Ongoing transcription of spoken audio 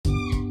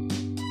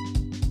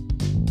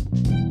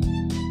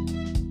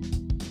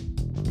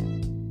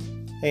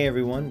Hey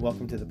everyone,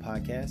 welcome to the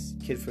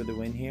podcast. Kid for the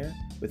Win here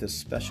with a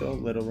special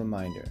little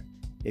reminder.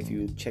 If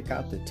you check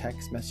out the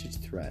text message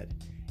thread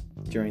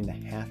during the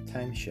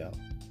halftime show,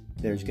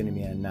 there's going to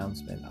be an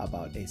announcement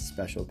about a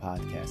special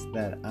podcast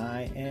that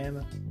I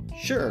am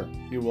sure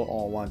you will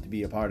all want to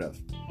be a part of.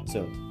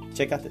 So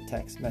check out the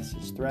text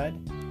message thread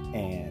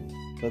and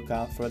look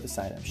out for the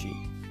sign-up sheet.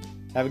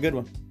 Have a good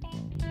one.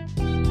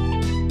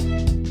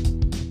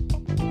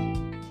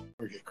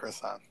 We'll get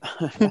Chris on.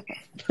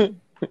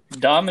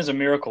 Dom is a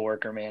miracle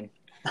worker, man.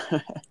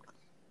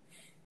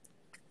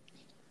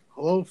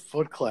 Hello,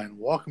 Foot Clan.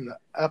 Welcome to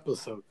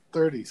episode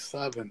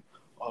 37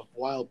 of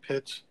Wild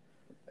Pitch.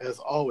 As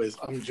always,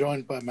 I'm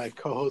joined by my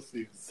co-host,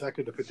 the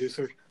executive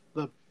producer,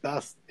 the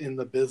best in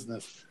the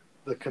business,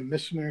 the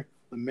commissioner,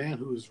 the man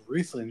who's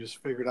recently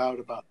just figured out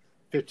about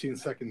 15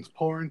 seconds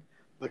porn,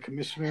 the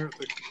commissioner,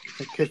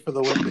 the kid for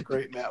the win, the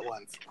great Matt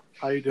Wentz.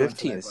 How you doing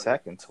 15 today,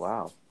 seconds,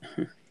 wow.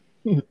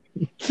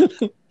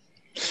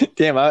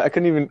 Damn, I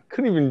couldn't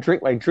even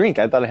drink my drink.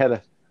 I thought I had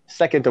a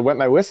second to wet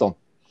my whistle.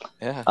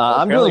 Yeah,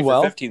 I'm doing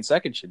well. 15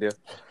 seconds you do.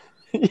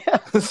 Yeah,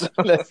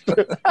 that's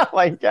true. Oh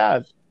my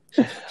god.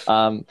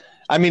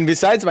 I mean,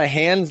 besides my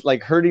hands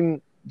like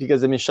hurting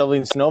because I've been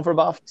shoveling snow for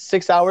about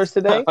 6 hours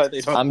today,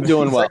 I'm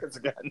doing well.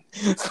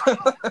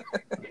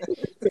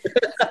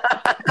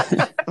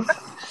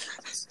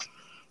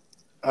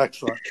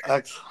 Excellent.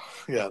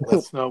 Yeah,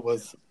 the snow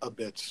was a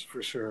bitch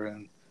for sure,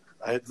 and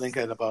I think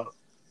I had about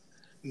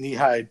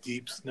knee-high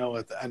deep snow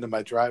at the end of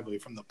my driveway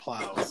from the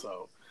plow,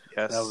 so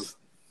Yes.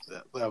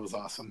 that was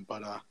awesome.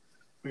 But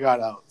we got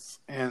out,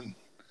 and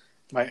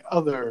my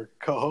other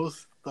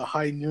co-host, the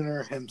high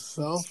nooner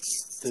himself,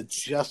 the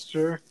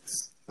jester,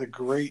 the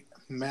great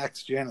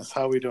Max Janis.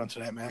 How are we doing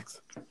tonight,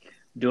 Max?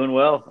 Doing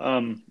well.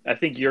 I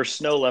think your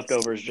snow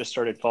leftovers just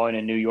started falling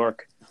in New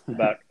York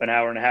about an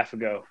hour and a half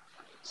ago.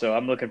 So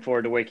I'm looking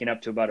forward to waking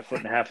up to about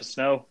 1.5 feet of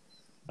snow.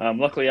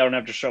 Luckily, I don't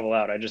have to shovel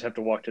out. I just have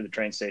to walk to the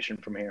train station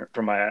from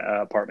my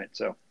apartment.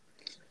 So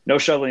no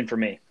shoveling for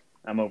me.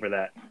 I'm over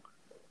that.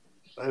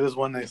 That is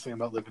one nice thing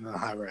about living in a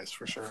high-rise,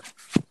 for sure.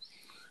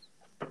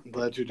 I'm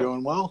glad you're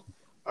doing well.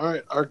 All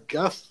right,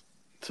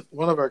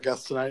 one of our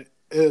guests tonight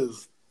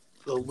is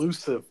the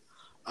elusive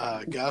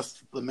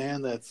guest, the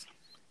man that's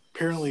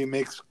apparently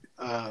makes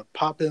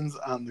pop-ins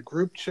on the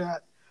group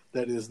chat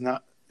that is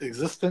not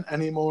existent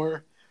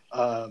anymore.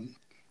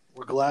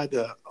 We're glad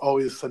to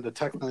always send a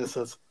text that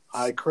says,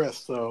 "Hi, Chris."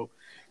 So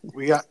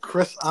we got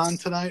Chris on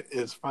tonight.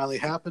 It's finally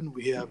happened.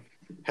 We have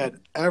had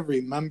every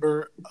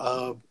member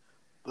of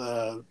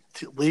the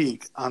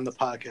league on the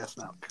podcast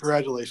now.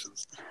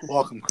 Congratulations.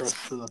 Welcome, Chris,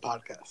 to the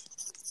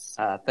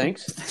podcast.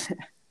 Thanks.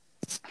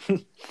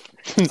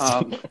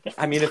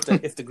 I mean,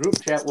 if the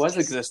group chat was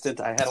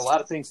existent, I had a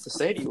lot of things to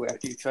say to you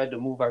after you tried to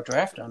move our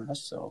draft on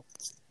us. So,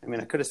 I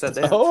mean, I could have said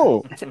that.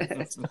 Oh,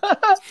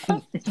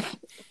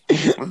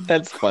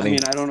 that's funny. I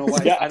mean, I don't know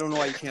why. I don't know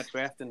why you can't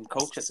draft and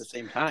coach at the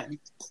same time.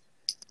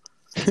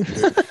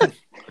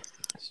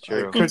 It's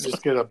true. I could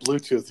just get a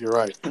Bluetooth. You're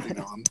right.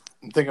 I'm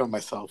thinking of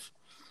myself.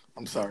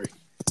 I'm sorry.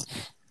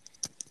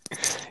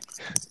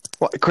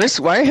 Well, Chris,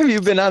 why have you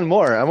been on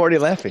more? I'm already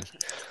laughing.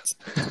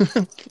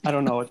 I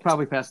don't know. It's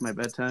probably past my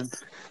bedtime.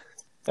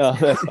 Oh,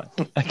 that's fine.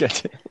 I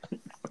got you.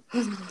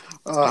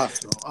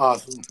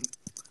 Awesome.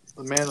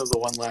 The man of the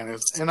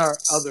one-liners. And our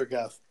other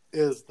guest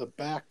is the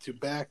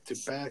back-to-back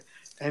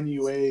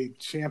NUA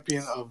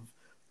champion of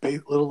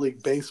Little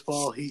League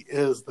Baseball. He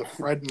is the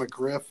Fred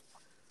McGriff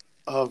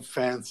of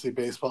fantasy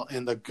baseball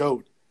and the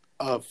GOAT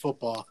of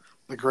football,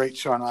 the great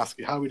Sean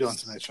Oskey. How are we doing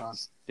tonight, Sean?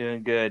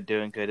 Doing good.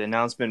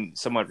 Announcement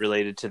somewhat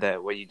related to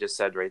that, what you just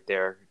said right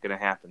there, going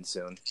to happen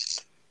soon.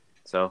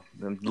 So,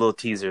 a little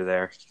teaser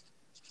there.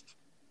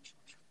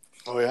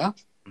 Oh, yeah?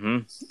 Mm-hmm.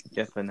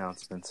 Yes,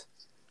 announcements.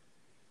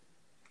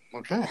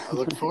 Okay. I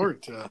look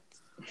forward to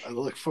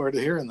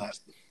hearing that.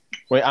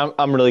 Wait,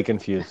 I'm really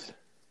confused.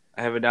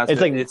 I have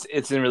announcement. It's like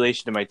it's in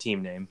relation to my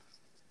team name.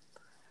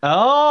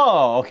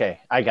 Oh, okay.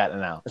 I got it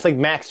now. It's like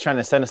Max trying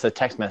to send us a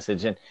text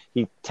message, and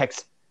he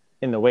texts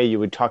in the way you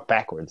would talk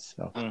backwards.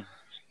 So.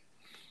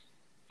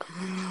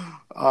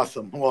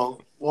 Awesome.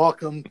 Well,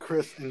 welcome,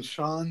 Chris and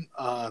Sean.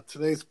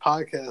 Today's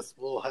podcast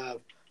will have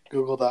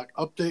Google Doc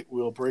update.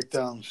 We'll break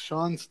down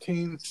Sean's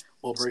team.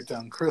 We'll break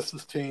down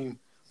Chris's team.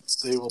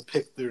 They will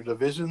pick their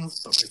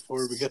divisions. But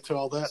before we get to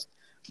all that,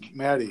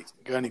 Maddie,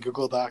 got any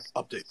Google Doc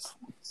updates?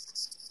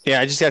 Yeah,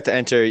 I just have to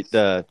enter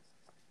the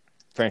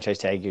franchise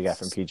tag you got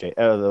from PJ.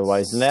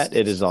 Otherwise than that,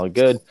 it is all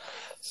good.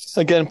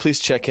 Again, please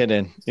check it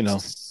and,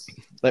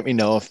 let me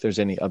know if there's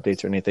any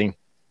updates or anything.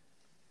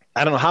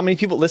 I don't know how many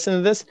people listen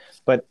to this,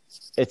 but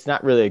it's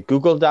not really a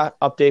Google Doc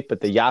update, but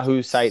the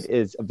Yahoo site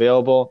is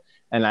available,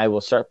 and I will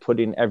start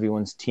putting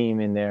everyone's team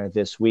in there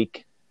this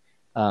week,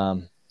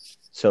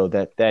 so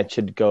that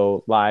should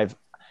go live.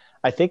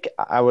 I think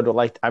I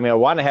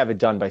want to have it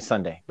done by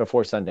Sunday,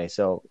 before Sunday.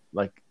 So,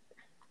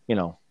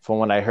 from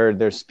what I heard,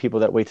 there's people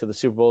that wait till the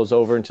Super Bowl is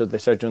over until they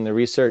start doing the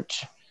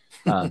research.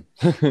 But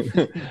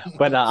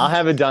I'll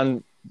have it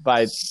done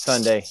by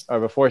Sunday or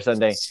before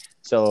Sunday,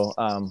 so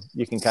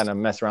you can kind of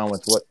mess around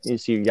with what you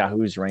see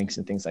Yahoo's ranks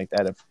and things like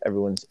that if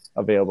everyone's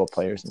available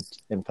players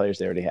and players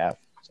they already have.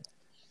 So.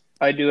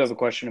 I do have a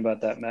question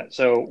about that, Matt.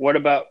 So what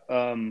about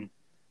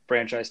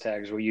franchise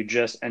tags? Will you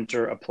just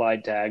enter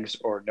applied tags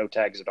or no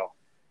tags at all?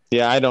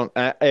 Yeah, I don't.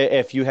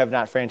 If you have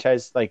not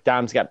franchised, like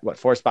Dom's got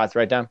 4 spots,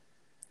 right, Dom?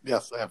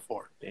 Yes, I have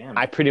 4. Damn.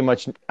 I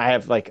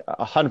have like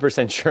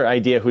 100% sure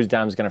idea who's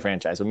Dom's going to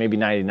franchise. So maybe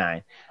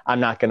 99. I'm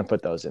not going to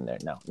put those in there.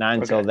 No, not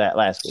until that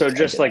last week. So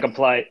just like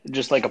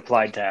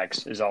applied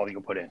tags is all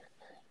you put in.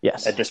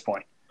 Yes. At this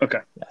point. Okay.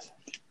 Yes.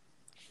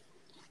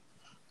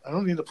 I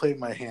don't need to play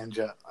my hand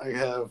yet. I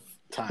have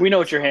time. We know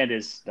what your hand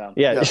is, Dom.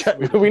 Yeah,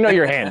 Yes. we know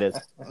your hand is.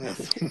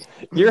 Yes.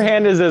 Your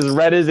hand is as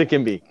red as it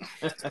can be.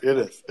 It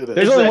is. There's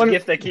It's only that, one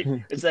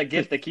it's that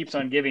gift that keeps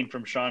on giving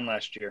from Sean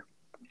last year.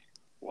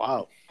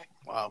 Wow.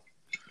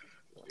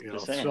 You know,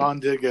 Just saying.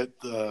 Sean did get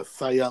the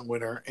Cy Young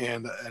winner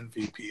and the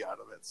MVP out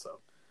of it, so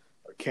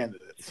a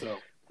candidate. So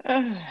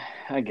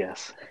I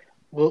guess.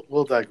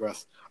 we'll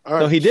digress. All right.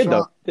 No, he did Sean,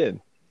 though.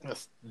 Did.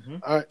 Yes. Mm-hmm.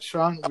 All right,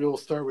 Sean. We will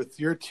start with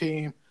your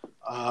team.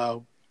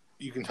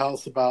 You can tell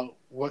us about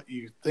what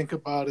you think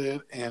about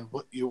it and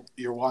what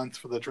your wants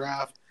for the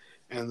draft,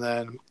 and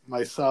then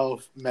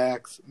myself,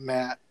 Max,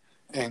 Matt,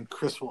 and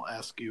Chris will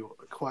ask you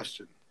a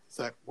question. Does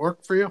that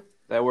work for you?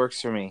 That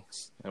works for me.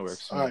 All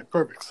right,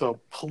 perfect. So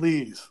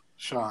please,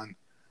 Sean,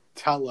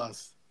 tell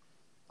us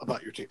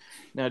about your team.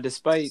 Now,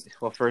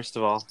 first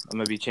of all, I'm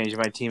going to be changing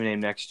my team name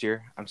next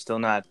year. I'm still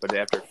not, but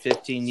after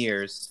 15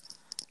 years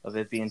of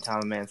it being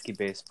Tom Mansky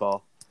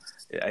baseball,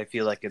 I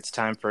feel like it's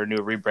time for a new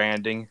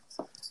rebranding,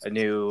 a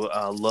new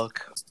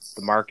look.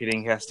 The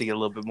marketing has to get a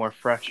little bit more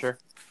fresher.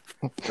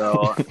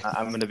 So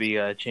I'm going to be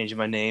changing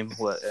my name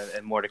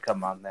and more to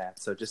come on that.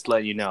 So just to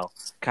let you know,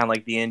 kind of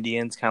like the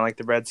Indians, kind of like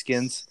the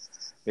Redskins,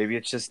 maybe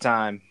it's just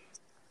time.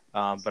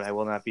 But I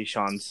will not be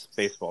Sean's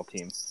baseball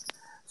team.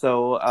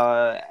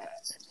 So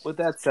with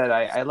that said,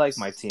 I like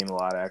my team a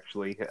lot,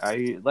 actually.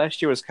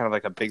 Last year was kind of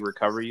like a big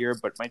recovery year,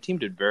 but my team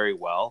did very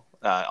well,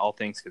 all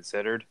things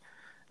considered.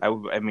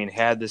 I mean,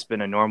 had this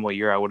been a normal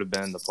year, I would have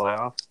been in the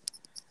playoffs.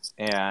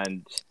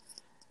 And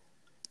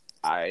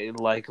I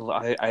like a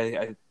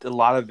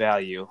lot of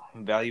value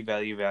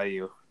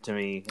to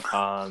me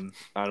on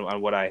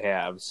what I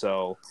have.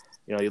 So,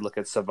 you know, you look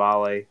at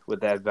Savale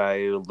with that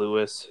value,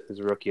 Lewis is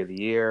Rookie of the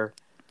Year.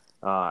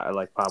 I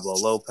like Pablo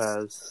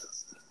Lopez.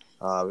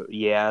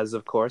 Yaz,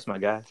 of course, my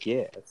guy,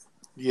 Yaz.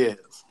 Yes.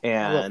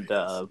 And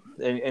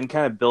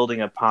kind of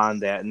building upon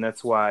that, and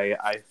that's why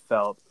I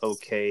felt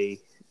okay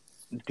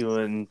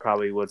doing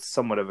probably what's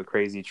somewhat of a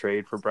crazy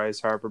trade for Bryce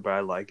Harper, but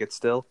I like it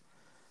still.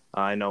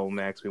 I know,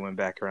 Max, we went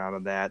back around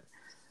on that.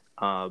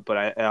 But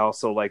I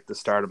also like the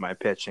start of my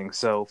pitching.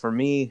 So for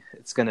me,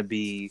 it's going to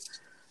be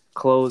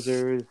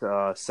closers,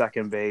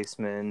 second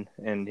baseman,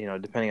 and, you know,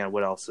 depending on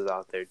what else is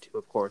out there too,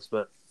 of course.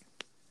 But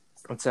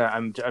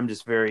I'm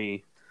just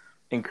very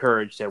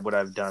encouraged at what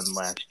I've done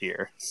last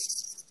year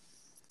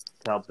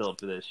to help build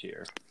for this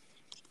year.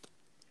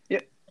 Yeah,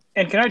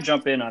 and can I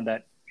jump in on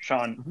that,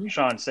 Sean? Mm-hmm.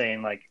 Sean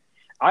saying, like,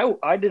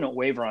 I didn't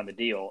waver on the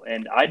deal,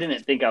 and I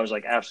didn't think I was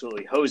like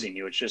absolutely hosing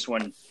you. It's just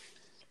when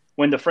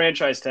the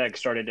franchise tag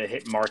started to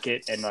hit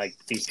market and like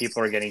these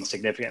people are getting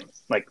significant,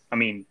 like, I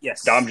mean,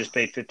 Yes. Dom just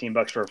paid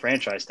 $15 for a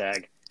franchise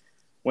tag.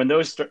 When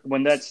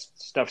that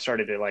stuff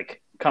started to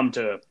like come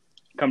to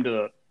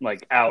the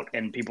like out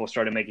and people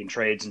started making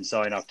trades and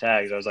selling off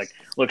tags, I was like,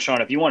 look,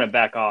 Sean, if you want to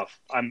back off,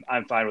 I'm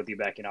fine with you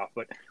backing off.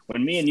 But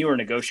when me and you were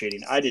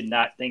negotiating, I did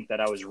not think that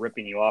I was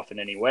ripping you off in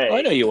any way. Oh,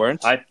 I know you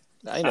weren't.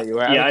 I know you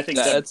were. Yeah, I think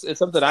it's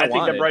something I think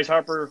wanted. that Bryce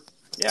Harper.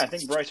 Yeah, I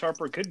think Bryce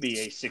Harper could be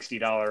a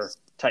 $60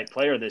 type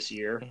player this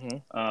year.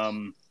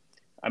 Mm-hmm.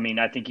 I mean,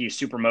 I think he's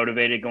super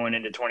motivated going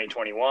into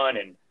 2021,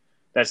 and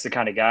that's the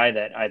kind of guy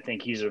that I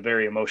think he's a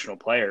very emotional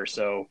player.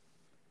 So,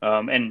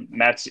 and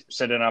Matt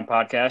said it on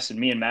podcast, and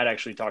me and Matt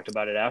actually talked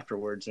about it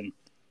afterwards. And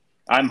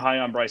I'm high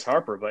on Bryce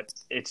Harper, but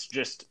it's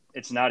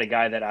not a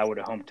guy that I would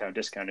have hometown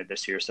discounted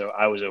this year. So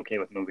I was okay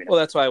with moving him. Well,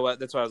 that's why I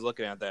was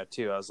looking at that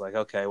too. I was like,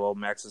 okay, well,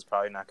 Max is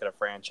probably not going to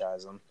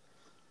franchise him.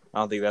 I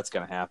don't think that's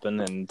going to happen,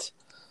 and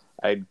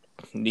I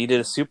needed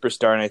a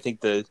superstar, and I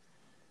think the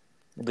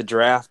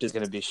draft is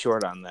going to be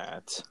short on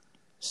that.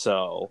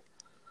 So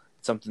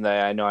it's something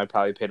that I know I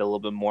probably paid a little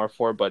bit more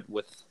for, but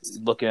with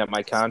looking at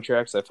my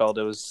contracts, I felt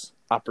it was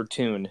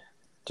opportune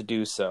to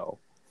do so.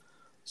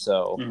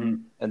 So,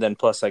 And then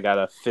plus I got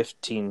a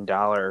 $50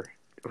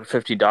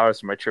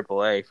 for my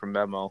AAA from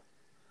Memo.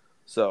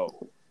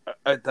 So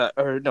I thought,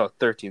 or no,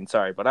 13,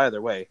 sorry, but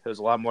either way, it was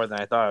a lot more than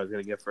I thought I was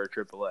going to get for a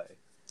AAA.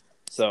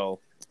 So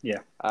yeah,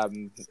 I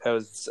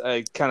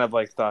kind of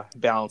like to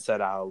balance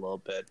that out a little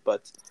bit,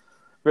 but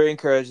very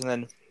encouraged. And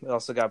then we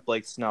also got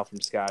Blake Snell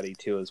from Scotty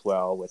too as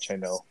well, which I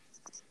know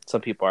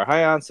some people are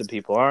high on, some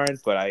people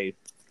aren't, but I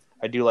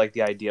do like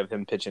the idea of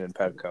him pitching in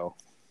Petco.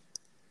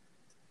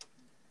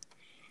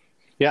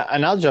 Yeah,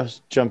 and I'll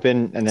just jump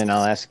in and then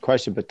I'll ask a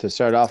question. But to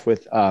start off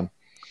with, I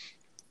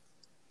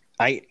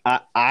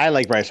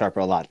like Bryce Harper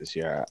a lot this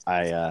year.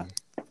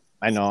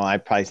 I know I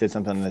probably said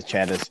something in the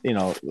chat is,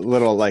 a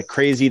little like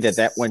crazy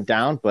that went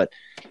down, but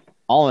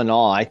all in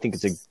all, I think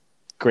it's a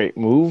great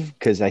move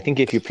because I think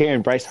if you're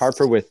pairing Bryce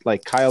Harper with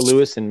like Kyle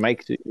Lewis and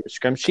Mike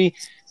Skremski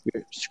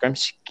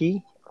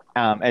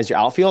as your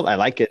outfield, I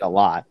like it a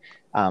lot.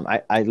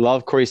 I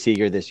love Corey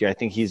Seager this year. I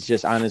think he's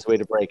just on his way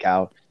to break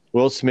out.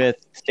 Will Smith,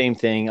 same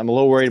thing. I'm a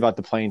little worried about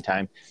the playing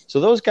time.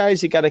 So those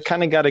guys, you got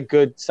a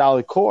good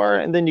solid core,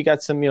 and then you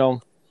got some, you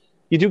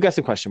do got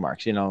some question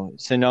marks.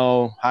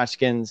 Sano,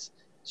 Hodgkins,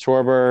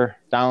 Schwarber,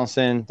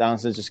 Donaldson.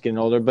 Donaldson's just getting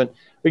older, but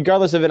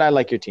regardless of it, I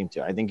like your team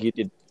too. I think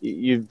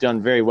you've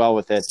done very well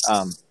with it.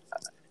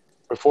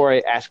 Before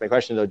I ask my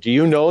question though, do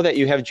you know that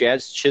you have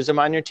Jazz Chisholm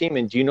on your team,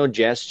 and do you know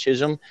Jazz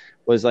Chisholm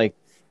was like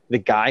the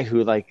guy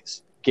who like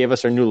gave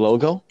us our new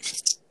logo?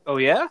 Oh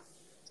yeah.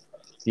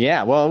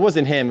 Yeah, well, it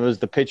wasn't him. It was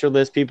the picture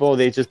list people.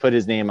 They just put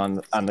his name on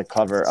the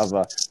cover of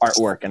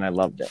artwork, and I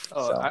loved it.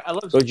 Oh, so. I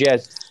love. Go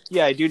Jazz.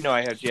 Yeah, I do know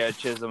I have Jazz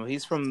Chisholm.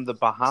 He's from the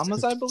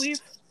Bahamas, I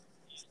believe.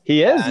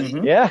 He is.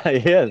 Mm-hmm. Yeah,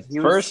 he is. He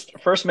was,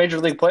 First major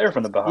league player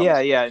from the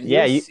Bahamas.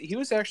 Yeah. He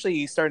was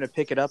actually starting to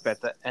pick it up at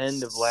the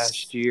end of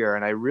last year,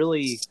 and I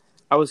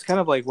was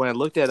kind of like, when I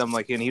looked at him,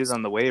 like, and he was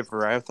on the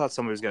waiver, I thought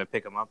somebody was going to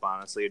pick him up,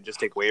 honestly, and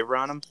just take waiver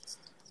on him.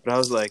 But I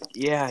was like,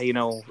 yeah,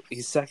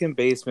 he's second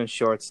baseman,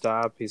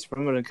 shortstop. He's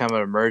from a kind of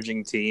an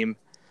emerging team.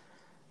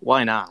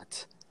 Why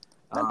not?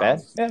 Not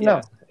bad. Yeah,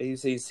 no.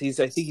 He's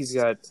I think he's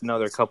got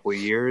another couple of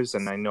years,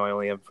 and I know I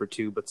only have him for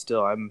 2, but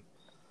still, I'm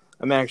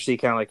actually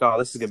kind of like, oh,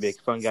 this is gonna be a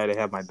fun guy to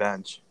have my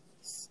bench.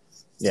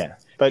 Yeah,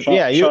 but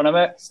Sean,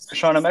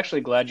 I'm actually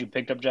glad you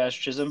picked up Jazz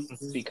Chisholm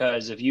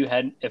because if you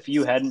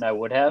hadn't, I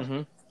would have.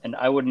 Mm-hmm. And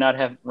I would not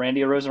have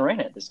Randy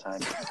Arozarena at this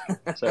time.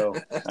 So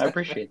I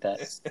appreciate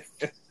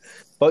that.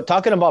 But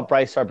talking about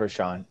Bryce Harper,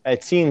 Sean,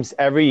 it seems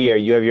every year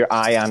you have your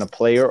eye on a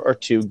player or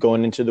two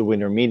going into the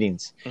winter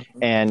meetings. Mm-hmm.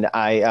 And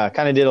I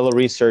kind of did a little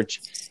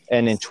research.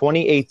 And in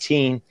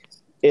 2018,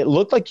 it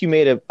looked like you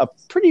made a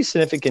pretty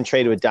significant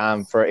trade with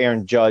Dom for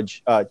Aaron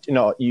Judge.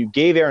 You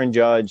gave Aaron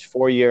Judge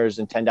 4 years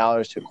and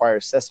 $10 to acquire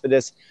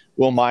Cespedes,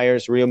 Will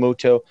Myers, Real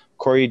Muto,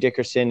 Corey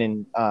Dickerson,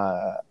 and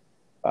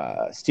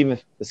Stephen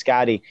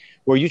Piscotty.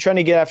 Were you trying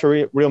to get after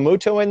Real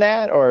Muto in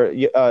that, or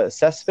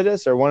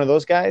Cespedes, or one of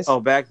those guys? Oh,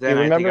 back then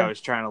I think I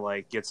was trying to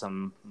like get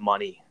some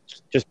money.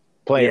 Just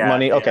play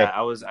money. Okay,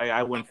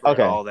 I went for it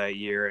all that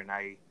year, and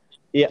I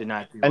did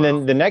not. And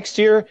then the next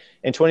year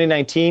in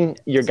 2019,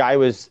 your guy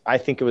was, I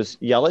think it was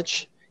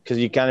Yelich, because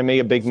you kind of made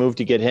a big move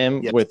to get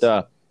him with.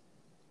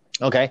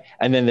 Okay,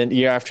 and then the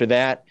year after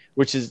that,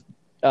 which is,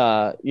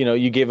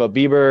 you gave up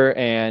Bieber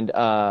and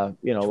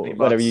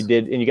whatever you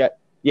did, and you got.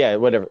 Yeah,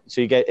 whatever.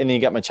 So you then you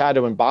got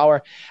Machado and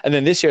Bauer, and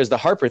then this year is the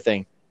Harper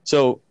thing.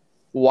 So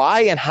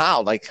why and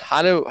how? Like,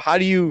 how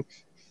do you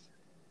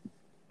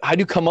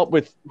come up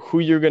with who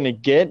you're going to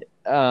get?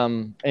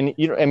 And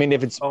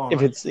if it's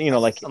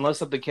like, unless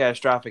something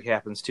catastrophic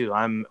happens too,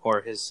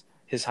 or his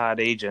hot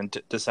agent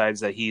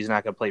decides that he's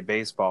not going to play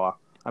baseball,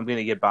 I'm going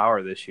to get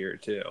Bauer this year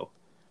too.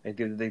 I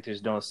think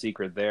there's no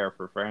secret there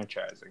for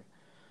franchising.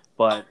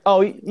 But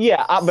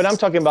but I'm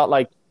talking about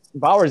like.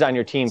 Bauer's on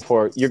your team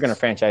you're going to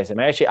franchise him.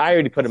 Actually, I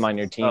already put him on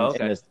your team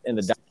in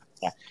the.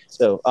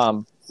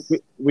 So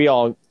we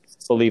all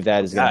believe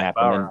that is going to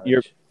happen.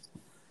 And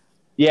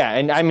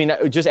and I mean,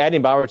 just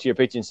adding Bauer to your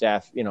pitching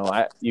staff,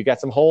 you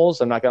got some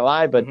holes. I'm not going to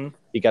lie, but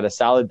you got a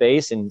solid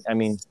base, and I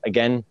mean,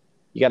 again,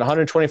 you got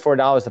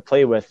 $124 to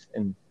play with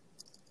and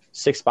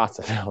 6 spots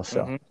to fill.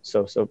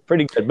 So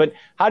pretty good. But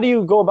how do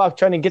you go about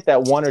trying to get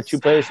that 1 or 2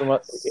 players from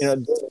a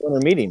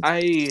meeting?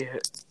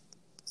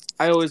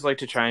 I always like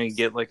to try and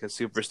get like a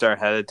superstar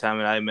ahead of time,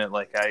 and I admit,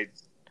 like I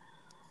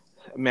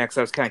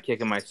was kind of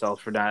kicking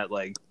myself for not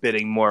like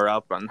bidding more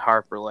up on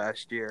Harper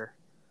last year,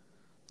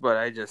 but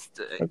I just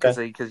because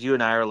you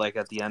and I are like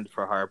at the end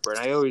for Harper, and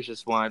I always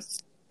just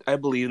I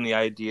believe in the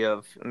idea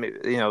of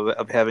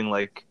of having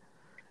like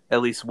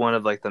at least one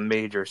of like the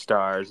major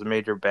stars, a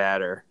major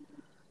batter,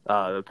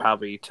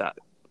 probably top,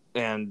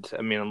 and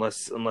I mean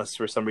unless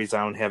for some reason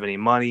I don't have any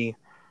money.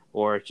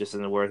 Or it just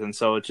isn't worth it. And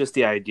so it's just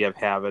the idea of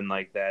having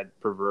like that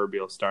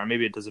proverbial star.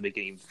 Maybe it doesn't make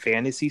any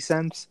fantasy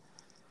sense.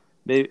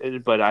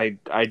 But I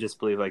just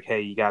believe like,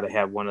 hey, you got to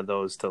have one of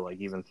those to like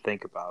even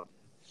think about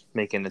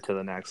making it to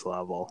the next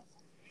level.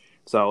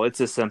 So it's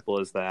as simple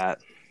as that.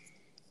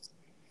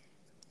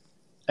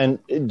 And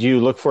do you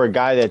look for a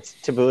guy that's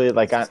typically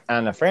like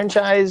on a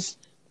franchise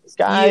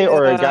guy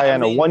or a guy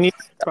on a 1 year?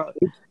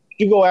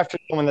 You go after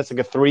someone that's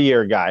like a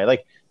 3-year guy,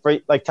 like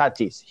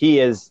Tatis. He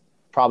is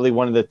probably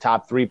one of the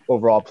top 3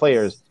 overall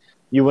players.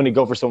 You wouldn't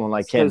go for someone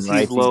like him,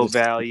 right? He's low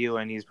value,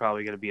 and he's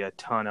probably going to be a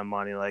ton of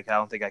money. Like I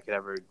don't think I could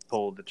ever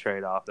pull the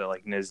trade off that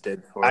like Niz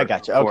did for. I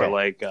got you.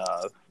 Okay.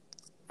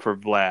 For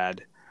Vlad,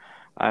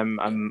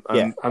 I'm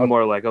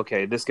more like,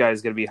 okay, this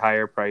guy's going to be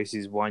higher price.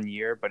 He's 1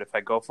 year, but if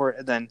I go for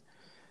it, then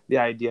the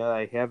idea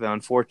I have, and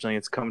unfortunately,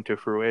 it's come to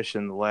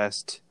fruition the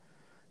last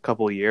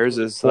couple of years,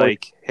 is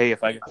like, hey,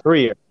 if I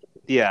 3 years,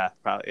 yeah,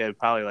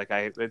 probably like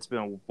it's been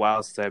a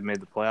while since I've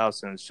made the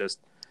playoffs, and it's just.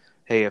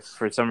 Hey, if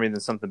for some reason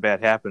something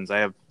bad happens, I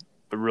have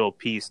a real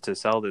piece to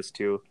sell this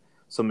to.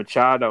 So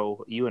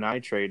Machado, you and I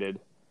traded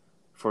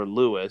for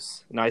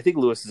Lewis. Now I think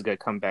Lewis is going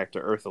to come back to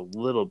earth a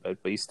little bit,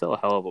 but he's still a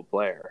hell of a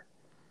player.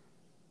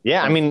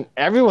 Yeah, I mean,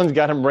 everyone's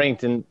got him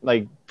ranked in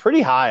like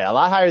pretty high, a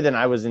lot higher than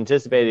I was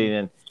anticipating.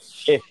 And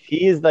if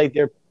he is like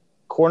their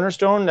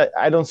cornerstone,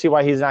 I don't see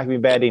why he's not going to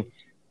be batting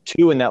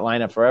 2 in that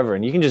lineup forever.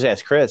 And you can just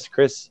ask Chris.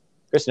 Chris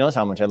knows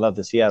how much I love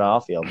the Seattle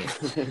outfield.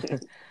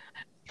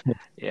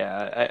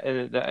 Yeah,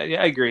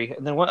 I agree.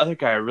 And then one other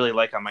guy I really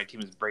like on my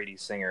team is Brady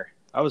Singer.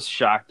 I was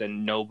shocked that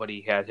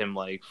nobody had him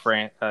like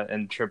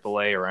in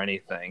AAA or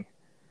anything.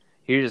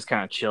 He was just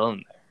kind of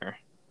chilling there.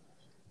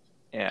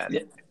 And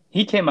Yeah.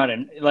 He came out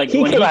and like He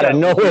when came out of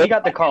nowhere. when he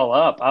got the call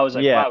up, I was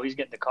like, Yeah. wow, he's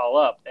getting the call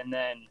up. And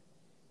then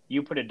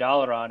you put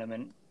 $1 on him,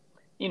 and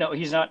you know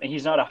he's not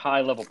a high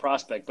level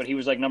prospect, but he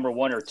was like number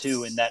 1 or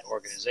 2 in that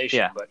organization.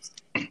 Yeah. But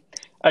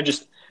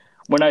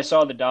when I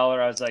saw the $1,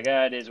 I was like,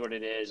 it is what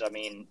it is. I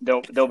mean,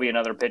 there'll be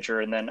another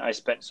pitcher, and then I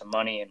spent some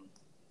money, and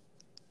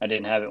I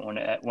didn't have it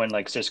when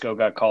like Cisco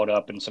got called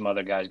up and some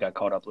other guys got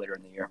called up later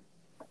in the year.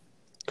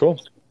 Cool.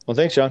 Well,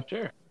 thanks, Sean.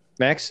 sure.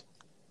 Max?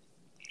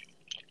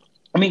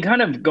 I mean,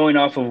 kind of going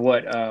off of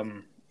what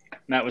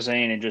Matt was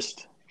saying, and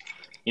just,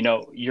 you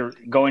know, you're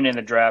going in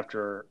the draft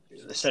or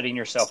setting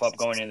yourself up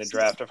going in the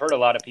draft. I've heard a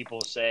lot of people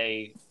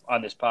say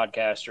on this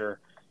podcast, or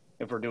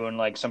if we're doing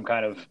like some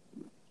kind of,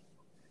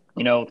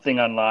 you know, thing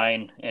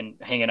online and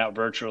hanging out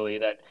virtually,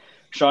 that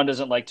Sean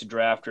doesn't like to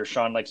draft, or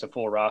Sean likes a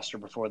full roster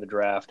before the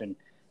draft. And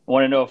I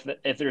want to know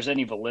if there's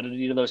any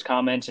validity to those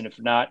comments, and if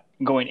not,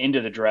 going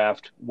into the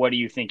draft, what do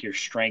you think your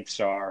strengths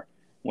are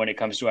when it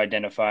comes to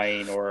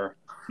identifying or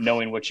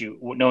knowing what you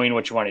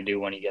want to do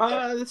when you get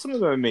there? Some of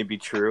them may be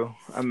true.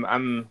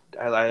 I'd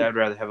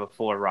rather have a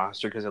fuller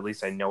roster because at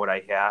least I know what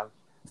I have.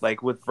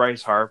 Like with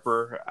Bryce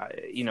Harper,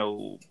 you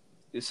know,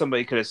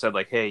 somebody could have said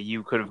like, "Hey,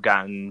 you could have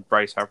gotten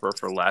Bryce Harper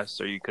for less,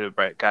 or you could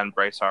have gotten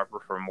Bryce Harper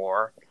for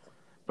more."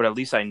 But at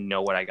least I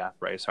know what I got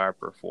Bryce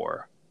Harper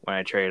for when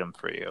I trade him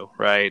for you,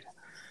 right?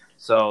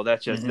 So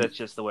that's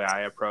just the way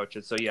I approach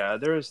it. So yeah,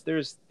 there is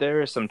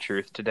some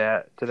truth to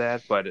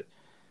that, but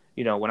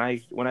you know, when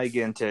I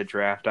get into a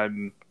draft,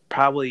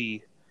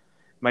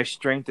 my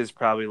strength is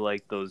probably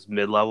like those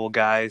mid-level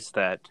guys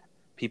that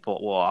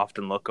people will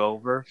often look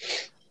over.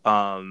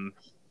 I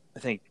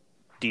think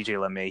DJ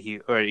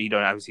LeMahieu, or you know,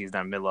 obviously he's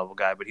not a mid-level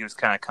guy, but he was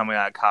kind of coming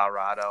out of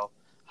Colorado,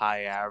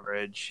 high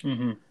average.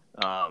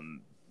 Mm-hmm.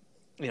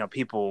 You know,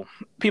 people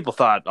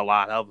thought a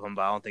lot of him,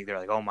 but I don't think they're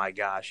like, oh my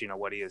gosh, you know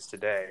what he is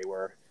today.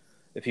 Where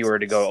if he were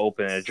to go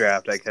open in a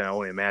draft, I can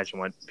only imagine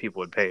what people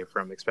would pay for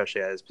him,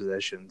 especially at his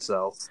position.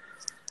 So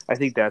I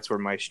think that's where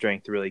my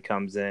strength really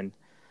comes in.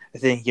 I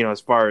think, you know, as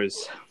far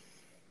as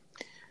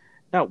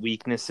not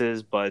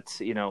weaknesses, but,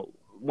 you know,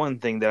 one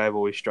thing that I've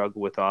always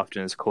struggled with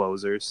often is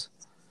closers,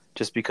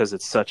 just because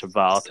it's such a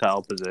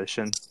volatile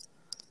position.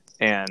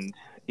 And,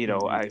 you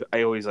know,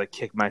 I always like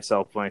kick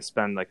myself when I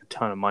spend like a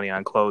ton of money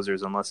on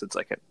closers, unless it's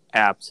like an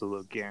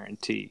absolute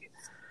guarantee.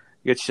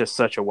 It's just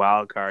such a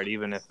wild card,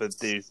 even if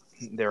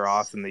they're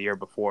off in the year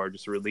before.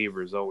 Just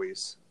relievers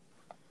always,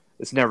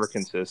 it's never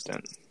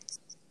consistent.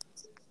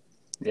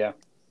 Yeah.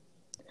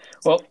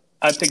 Well,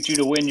 I picked you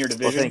to win your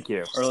division. Well, thank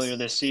you. Earlier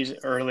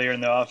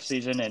in the off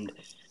season, and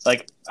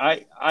like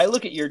I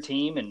look at your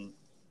team and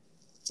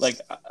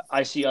like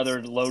I see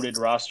other loaded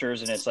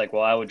rosters, and it's like,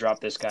 well, I would drop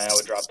this guy, I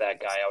would drop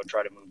that guy, I would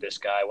try to move this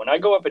guy. When I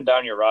go up and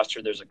down your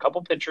roster, there's a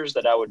couple pitchers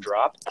that I would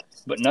drop,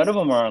 but none of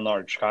them are on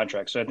large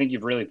contracts. So I think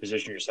you've really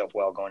positioned yourself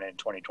well going into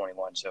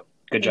 2021. So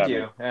good job. Thank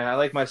you. And I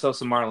like myself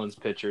some Marlins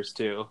pitchers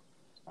too.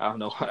 I don't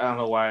know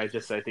why. I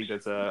think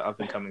that's a up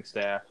and coming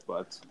staff,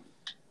 but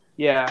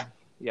yeah.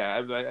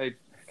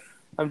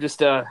 I'm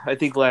just. I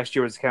think last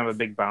year was kind of a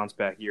big bounce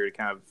back year to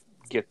kind of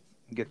get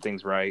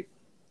things right.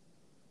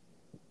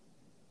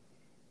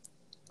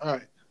 All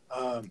right.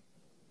 I'm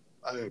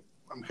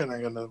kind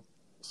of going to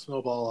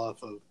snowball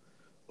off of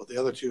what the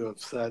other two have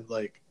said.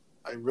 Like,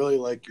 I really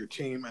like your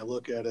team. I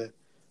look at it.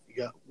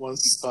 You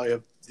probably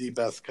have the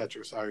best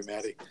catcher. Sorry,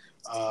 Maddie.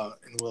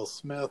 And Will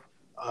Smith.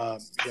 You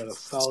got a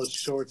solid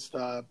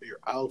shortstop. Your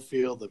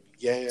outfield of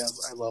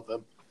Yaz. I love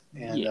him.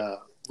 And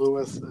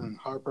Lewis and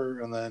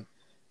Harper. And then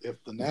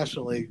if the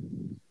National League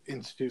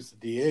institutes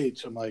the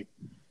DH, I'm like,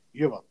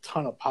 you have a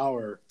ton of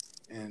power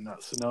in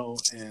Sano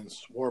and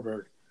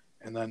Swarberg.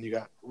 And then you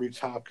got Reach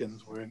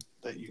Hopkins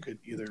that you could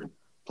either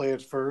play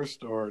at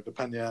first, or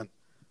depending on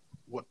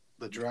what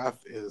the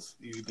draft is,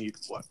 you need,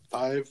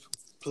 5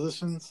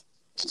 positions?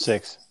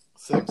 6.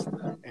 6.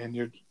 And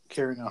you're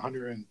carrying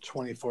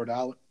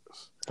 $124.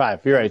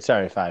 5. You're right.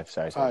 Sorry, 5.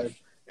 Sorry.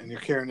 5. And you're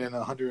carrying in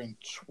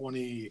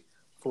 $124.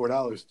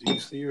 Do you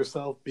see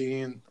yourself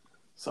being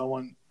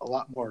someone a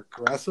lot more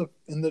aggressive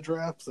in the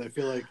drafts? I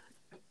feel like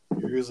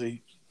you're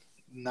usually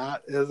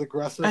not as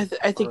aggressive.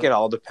 I think it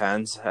all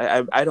depends.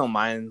 I don't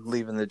mind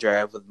leaving the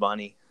draft with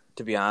money,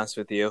 to be honest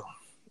with you.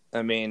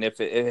 I mean, if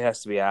it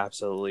has to be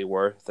absolutely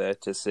worth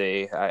it to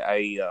see.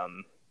 I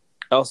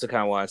also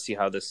kind of want to see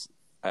how this.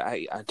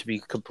 To be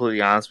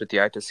completely honest with you,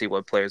 I have to see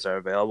what players are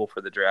available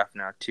for the draft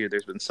now too.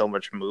 There's been so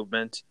much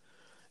movement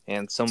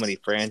and so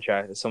much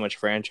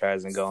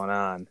franchising going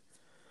on.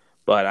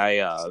 But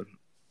I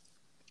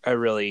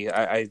really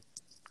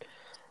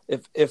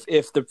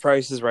if the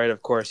price is right,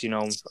 of course,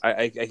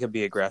 I could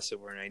be aggressive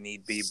where I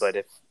need be. But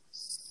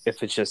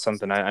if it's just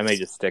something, I may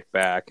just stick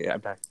back.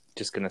 I'm not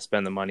just going to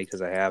spend the money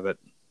because I have it.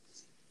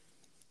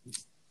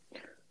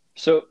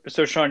 So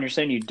Sean, you're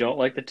saying you don't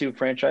like the 2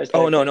 franchise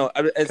tag? Oh no,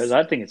 because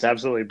I think it's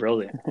absolutely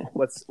brilliant.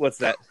 What's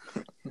that?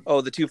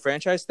 Oh, the 2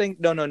 franchise thing?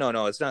 No,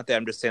 it's not that.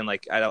 I'm just saying,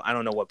 like, I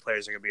don't know what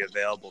players are going to be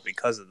available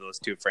because of those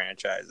 2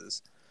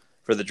 franchises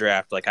for the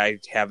draft. Like, I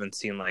haven't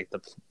seen like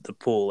the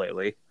pool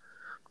lately.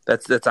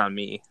 That's on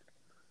me.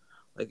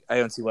 Like, I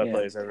don't see what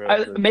players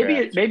are. Maybe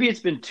it's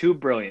been too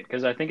brilliant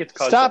because I think it's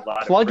caused Stop a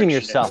lot plugging of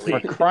yourself for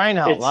crying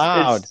out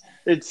loud.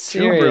 It's too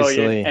Seriously.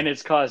 brilliant and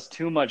it's caused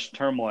too much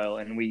turmoil,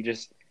 and we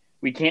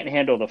can't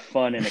handle the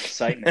fun and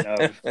excitement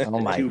of Oh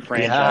my 2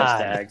 franchise God.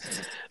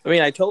 tags. I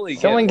mean, I totally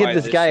get Someone why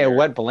give this guy year, a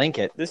wet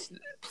blanket. This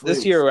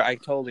Please. year, I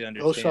totally Go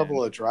understand.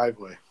 shovel a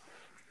driveway.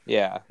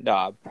 Yeah,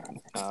 no,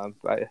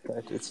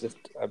 it's just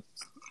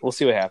we'll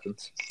see what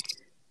happens.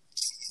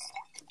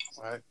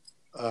 All right.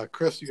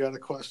 Chris, you got a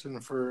question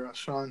for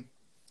Sean?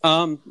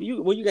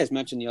 You guys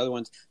mentioned the other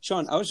ones.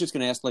 Sean, I was just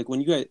going to ask, like,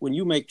 when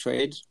you make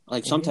trades,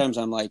 like, sometimes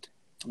I'm like,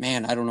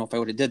 man, I don't know if I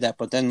would have did that,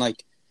 but then,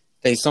 like,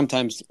 they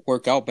sometimes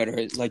work out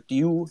better. Like, do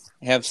you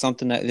have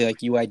something that,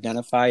 like, you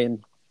identify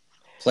in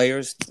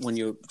players when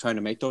you're trying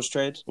to make those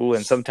trades? Ooh,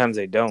 and sometimes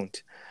they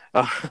don't.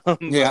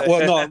 Yeah,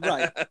 well, no,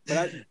 right.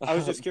 But I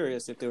was just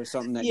curious if there was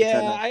something that you kind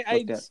of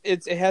looked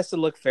at. It has to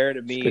look fair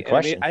to me. Good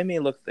question. I may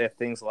look at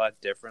things a lot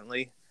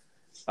differently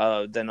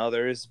than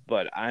others,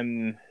 but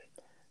I'm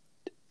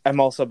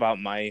also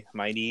about my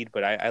need.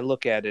 But I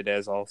look at it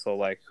as also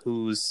like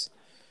who's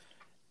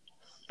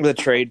the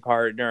trade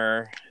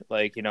partner.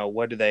 Like,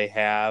 what do they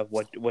have?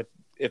 What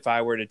if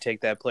I were to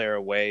take that player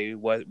away?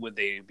 What would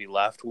they be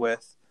left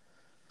with?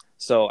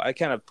 So I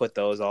kind of put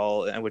those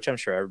all, which I'm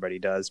sure everybody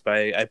does, but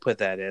I put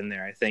that in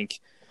there. I think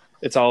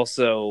it's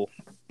also,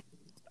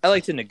 I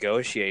like to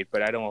negotiate,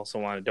 but I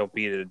don't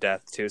beat it to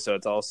death too. So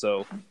it's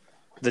also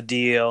the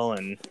deal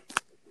and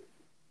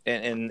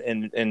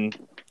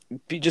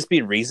just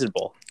being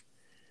reasonable.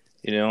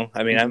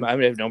 I mean,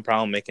 I have no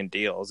problem making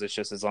deals. It's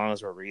just as long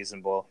as we're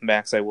reasonable.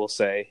 Max, I will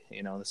say,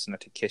 this is not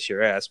to kiss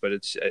your ass, but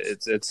it's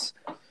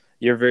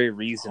you're very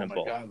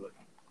reasonable. Oh my God,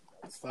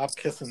 stop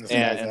kissing this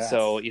And, guy's and ass.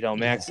 so,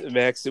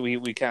 Max,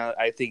 we kind of,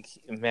 I think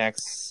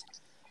Max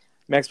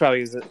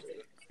probably is.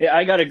 Yeah,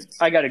 I got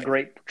a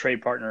great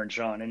trade partner in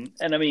Sean,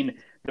 and I mean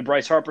the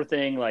Bryce Harper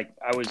thing. Like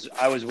I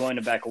was willing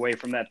to back away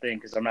from that thing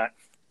because I'm not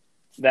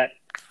that.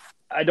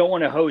 I don't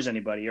want to hose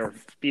anybody or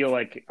feel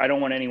like I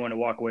don't want anyone to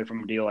walk away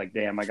from a deal like,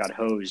 damn, I got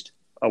hosed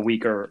a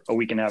week and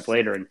a half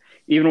later. And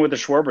even with the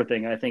Schwarber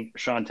thing, I think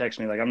Sean texted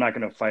me like, I'm not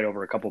going to fight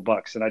over a couple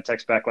bucks. And I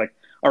text back like,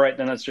 all right,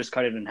 then let's just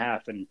cut it in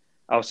half and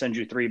I'll send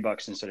you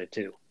 $3 instead of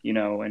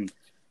 $2, and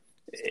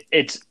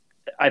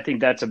I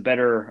think that's a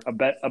better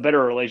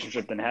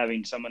relationship than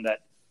having someone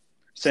that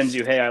sends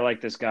you, hey, I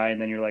like this guy. And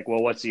then you're like,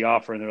 well, what's the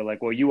offer? And they're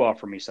like, well, you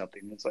offer me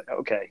something. And it's like,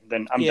 okay,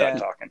 then I'm done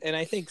talking. And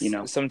I think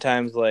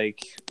sometimes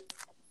like,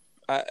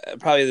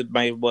 probably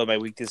one of my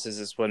weaknesses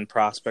is when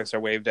prospects are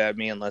waved at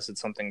me, unless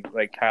it's something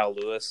like Kyle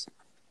Lewis.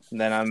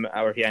 And then I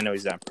know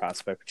he's not a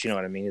prospect, but you know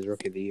what I mean. He's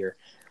rookie of the year.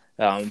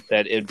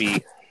 That it'd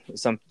be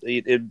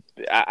something.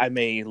 I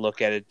may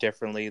look at it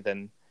differently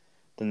than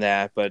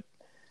that, but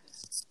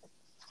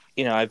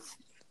the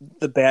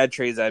bad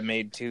trades I've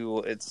made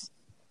too. It's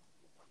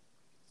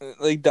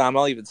like Dom.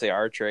 I'll even say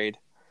our trade.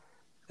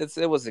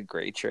 It was a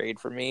great trade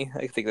for me.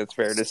 I think that's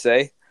fair to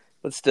say.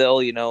 But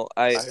still,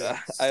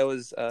 I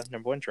was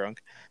number one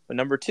drunk, but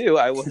number two,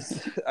 it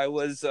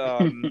was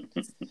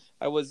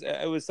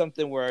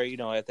something where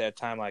at that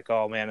time, like,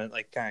 oh man, and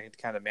like kind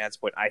of Matt's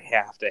point, I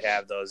have to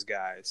have those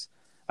guys.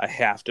 I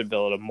have to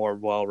build a more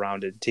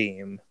well-rounded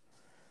team,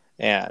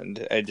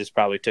 and I just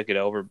probably took it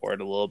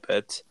overboard a little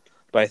bit.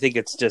 But I think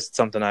it's just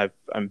something I've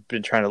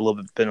been a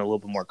little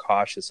bit more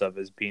cautious of,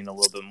 is being a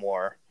little bit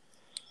more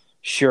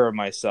sure of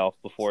myself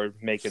before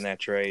making that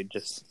trade.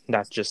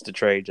 Not just a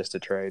trade, just a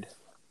trade.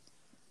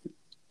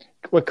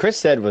 What Chris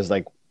said was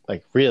like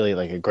really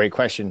like a great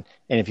question.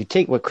 And if you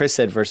take what Chris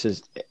said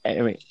versus,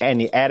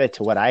 and you add it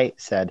to what I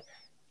said,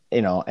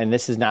 and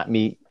this is not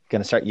me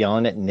going to start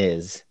yelling at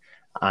Niz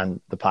on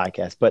the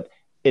podcast, but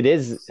it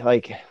is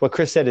like what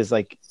Chris said is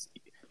like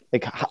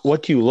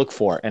what do you look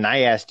for? And I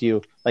asked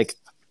you, like,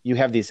 you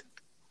have these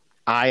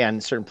eye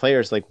on certain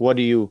players, like what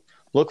do you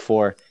look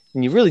for?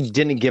 And you really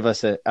didn't give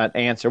us an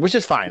answer, which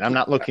is fine. I'm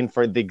not looking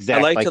for the exact.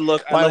 I like to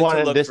look for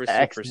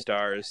X.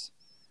 superstars.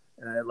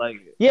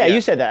 Yeah, you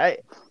said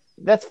that.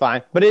 That's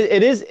fine, but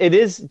it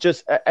is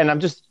just, and I'm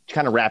just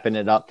kind of wrapping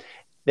it up.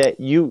 That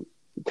you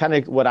kind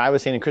of what I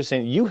was saying and Chris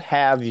saying, you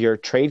have your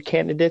trade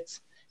candidates,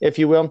 if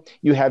you will.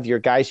 You have your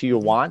guys who you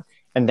want,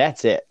 and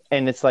that's it.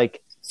 And it's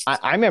like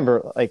I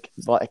remember like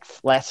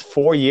last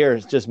 4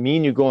 years, just me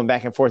and you going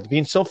back and forth,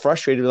 being so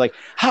frustrated. Like,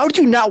 how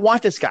do you not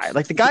want this guy?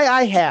 Like the guy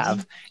I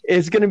have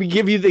is going to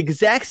give you the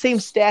exact same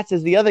stats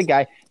as the other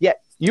guy,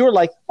 yet you were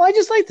like, well, I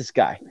just like this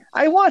guy.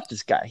 I want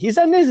this guy. He's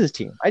on Miz's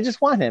team. I just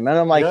want him. And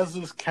I'm like, Yes,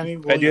 is Kenny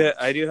Williams.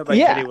 I do have my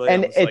Yeah, Kenny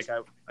Williams. and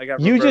it's- I got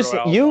you Roberto just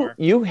Alomar.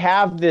 you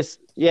have this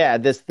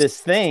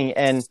this thing,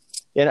 and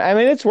I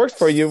mean it's worked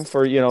for you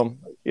for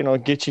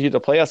get you to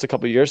the playoffs a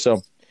couple of years,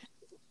 so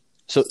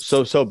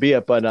be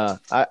it.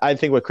 But I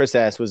think what Chris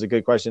asked was a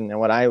good question, and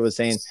what I was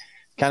saying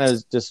kind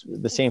of just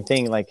the same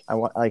thing. Like I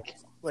want like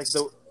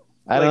the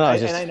I don't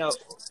know. and I know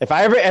If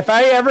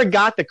I ever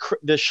got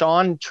the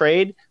Sean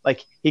trade,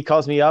 like he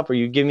calls me up or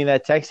you give me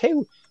that text, hey,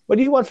 what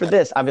do you want for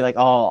this? I'll be like,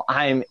 oh,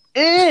 I'm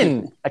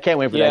in. I can't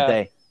wait for that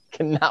day.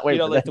 Cannot wait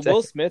for like that the day.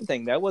 Will Smith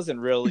thing. That wasn't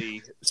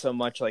really so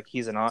much like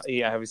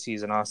obviously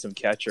he's an awesome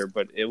catcher,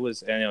 but it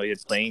was, I know he had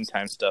playing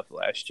time stuff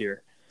last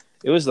year.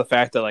 It was the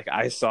fact that like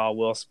I saw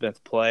Will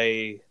Smith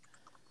play.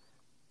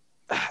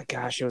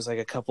 Gosh, it was like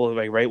a couple of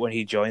right when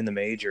he joined the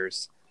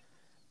majors.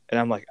 And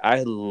I'm like,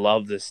 I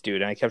love this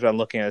dude. And I kept on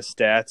looking at his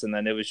stats, and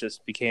then it was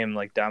just became,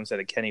 like Dom said,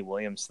 a Kenny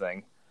Williams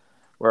thing.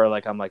 Where,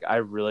 like, I'm like, I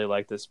really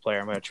like this player.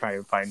 I'm going to try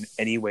and find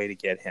any way to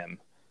get him.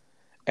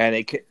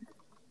 And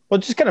Well,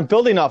 just kind of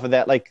building off of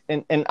that, like,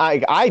 and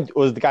I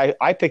was the guy,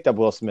 I picked up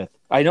Will Smith.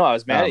 I know, I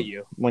was mad at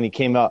you. When he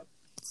came up.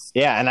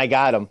 Yeah, and I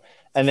got him.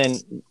 And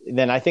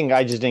then I think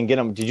I just didn't get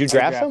him. Did you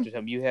draft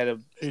him? You had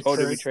did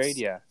we trade?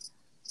 Yeah.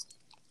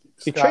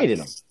 You traded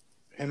him.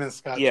 Him and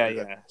Scott.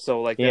 Yeah.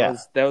 So like that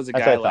was a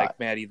guy like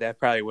Maddie. That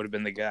probably would have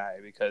been the guy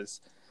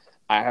because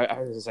I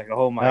was just like,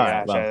 oh my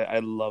gosh, wow. I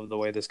love the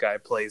way this guy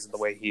plays and the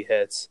way he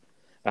hits.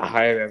 A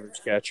high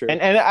average catcher.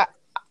 And I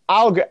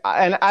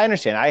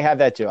understand. I have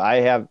that too.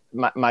 I have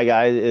my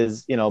guy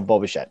is Bo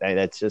Bichette.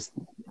 That's just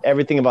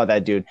everything about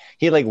that dude.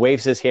 He like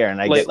waves his hair and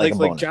I get like a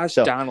boner. Josh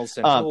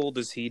Donaldson. How old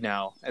is he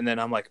now? And then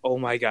I'm like, oh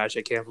my gosh,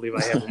 I can't believe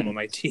I have him on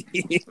my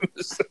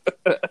teams.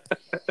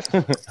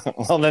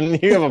 Well, then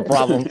you have a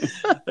problem.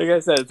 Like I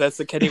said, that's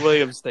the Kenny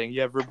Williams thing.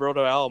 You have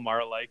Roberto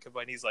Alomar like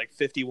when he's like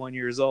 51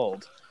 years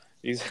old.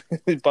 He's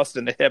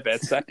busting the hip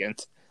at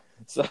second.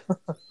 So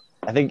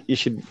I think you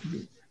should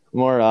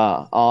more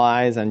all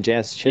eyes on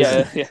Jazz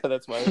Chisholm. Yeah,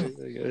 that's why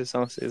he's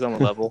on the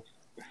level.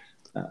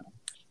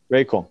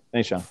 Very cool.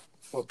 Thanks, Sean.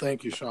 Well,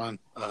 thank you, Sean.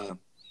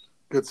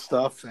 Good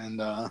stuff,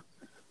 and I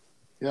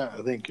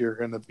think you're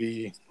going to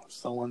be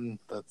someone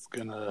that's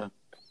going to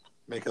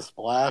make a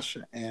splash,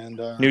 and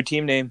new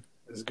team name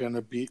is going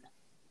to be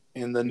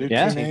in the new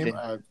team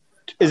name.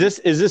 Is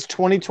this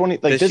 2020?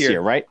 Like this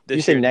year, right?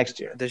 You say next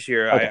year. This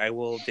year, okay. I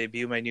will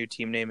debut my new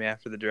team name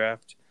after the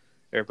draft.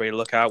 Everybody,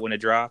 look out when it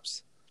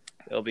drops.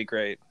 It'll be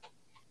great.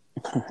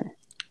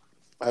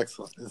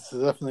 Excellent. This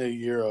is definitely a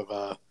year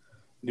of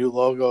new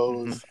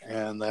logos,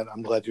 and that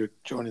I'm glad you're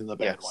joining the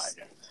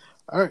bandwagon.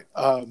 All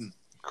right,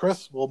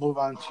 Chris, we'll move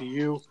on to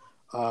you.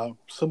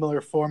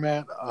 Similar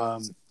format.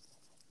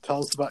 Tell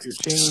us about your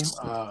team,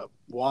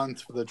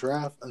 wants for the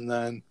draft, and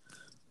then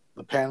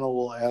the panel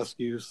will ask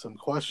you some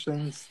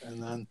questions,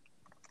 and then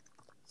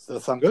does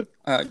that sound good?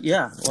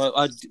 Yeah.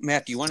 Well,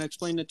 Matt, do you want to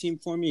explain the team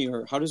for me,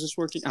 or how does this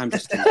work? I'm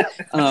just kidding.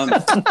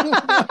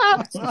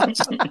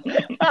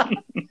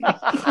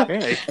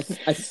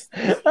 That's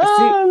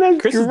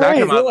Chris is great.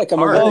 knocking him out like of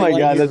the I'm a park. Oh my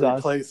really God, like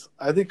that's awesome.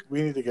 I think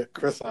we need to get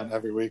Chris on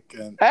every week,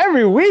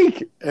 Every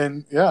week.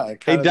 and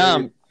Hey,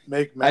 Dom.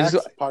 make Max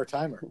just-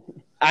 part-timer.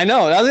 I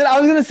know. I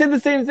was gonna say the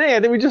same thing. I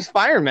think we just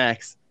fired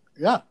Max.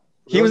 Yeah.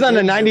 He was on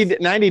the 90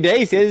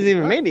 days. He hasn't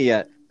even made it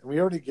yet. We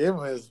already gave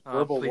him his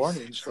verbal please.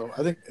 warning, so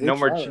I think No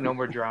HR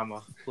more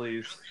drama,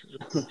 please.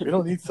 We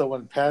don't need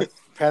someone patting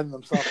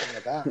themselves on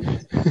the back.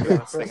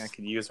 Best thing I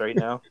could use right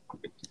now.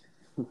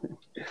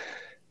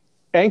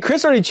 And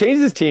Chris already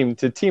changed his team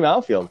to Team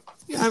Outfield.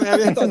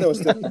 I thought that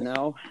was good for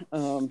now.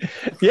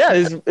 Yeah,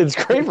 it's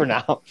great for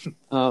now.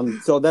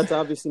 So that's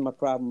obviously my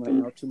problem right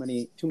now. Too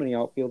many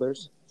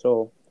outfielders.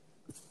 So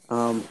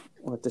we'll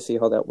have to see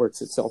how that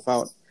works itself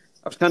out.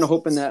 I was kind of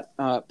hoping that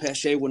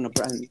Pache wouldn't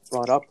have been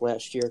brought up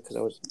last year because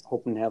I was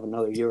hoping to have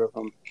another year of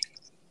him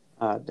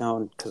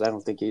down because I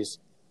don't think he's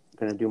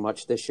going to do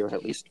much this year,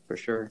 at least for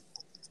sure.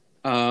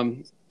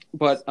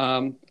 But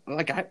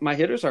my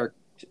hitters are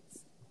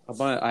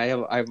I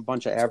have a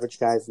bunch of average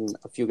guys and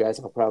a few guys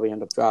I'll probably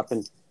end up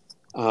dropping.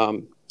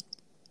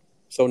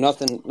 So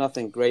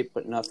nothing great,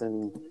 but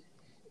nothing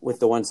with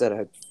the ones that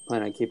I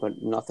plan on keeping.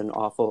 Nothing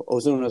awful.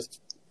 Ozuna's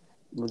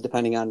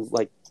depending on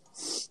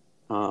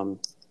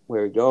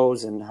where he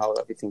goes and how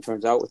everything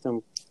turns out with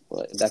him.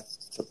 Well, that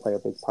to play a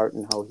big part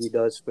in how he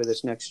does for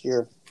this next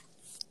year.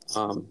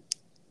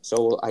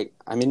 So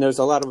I mean, there's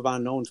a lot of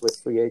unknowns with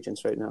free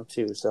agents right now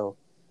too. So,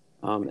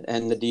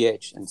 and the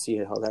DH and see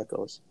how that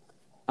goes.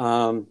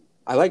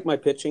 I like my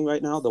pitching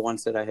right now, the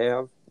ones that I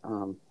have.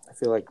 I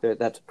feel like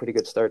that's a pretty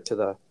good start to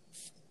the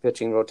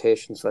pitching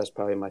rotation. So that's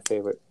probably my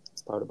favorite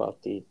part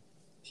about the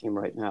team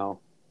right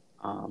now.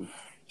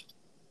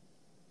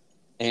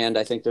 And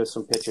I think there's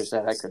some pitchers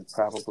that I could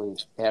probably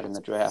add in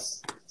the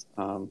draft,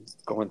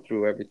 going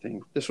through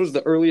everything. This was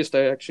the earliest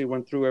I actually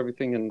went through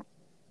everything and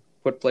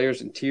put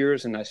players in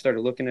tiers, and I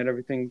started looking at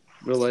everything,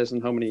 realizing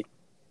how many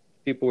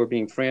people were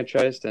being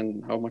franchised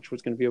and how much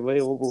was going to be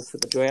available for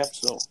the draft.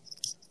 So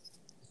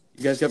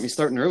you guys got me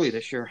starting early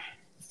this year.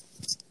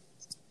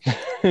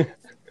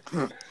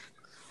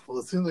 Well,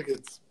 it seems like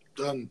it's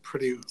done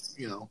pretty.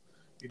 You've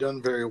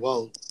done very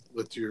well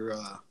with your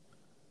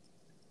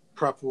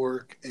prep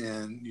work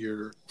and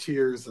your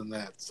tiers and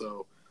that.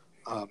 So,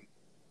 I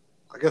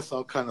guess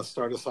I'll kind of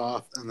start us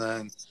off, and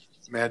then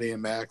Maddie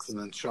and Max, and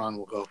then Sean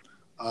will go.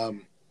 I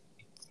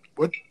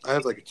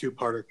have like a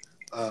two-parter.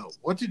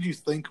 What did you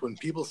think when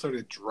people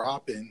started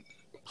dropping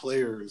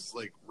players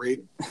like right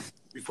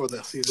before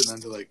that season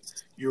ended? Like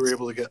you were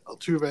able to get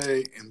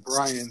Altuve and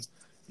Brian.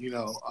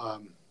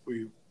 Were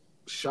you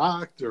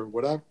shocked or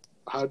whatever?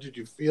 How did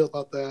you feel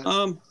about that?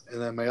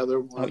 And then my other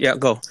one. Oh, yeah,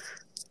 go.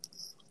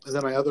 And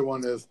then my other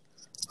one is,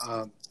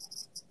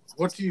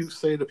 what do you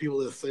say to people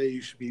that say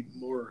you should be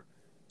more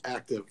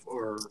active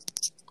or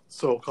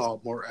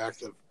so-called more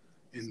active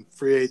in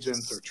free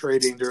agents or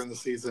trading during the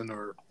season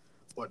or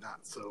whatnot?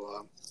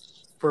 So,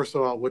 first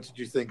of all, what did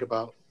you think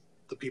about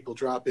the people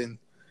dropping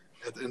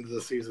at the end of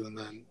the season, and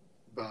then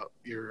about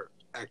your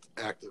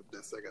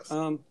activeness, I guess?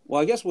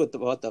 Well, I guess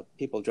about the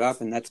people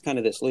dropping, that's kind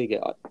of this league.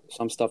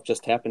 Some stuff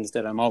just happens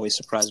that I'm always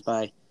surprised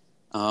by,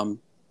 and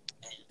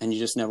you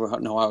just never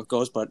know how it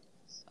goes. But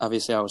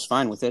obviously, I was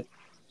fine with it.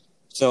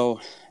 So,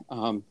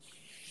 I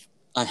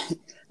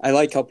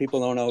like how people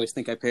don't always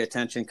think I pay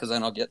attention, because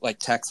then I'll get like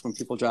texts when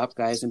people drop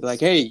guys and be like,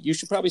 "Hey, you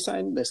should probably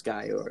sign this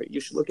guy," or "You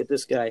should look at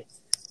this guy."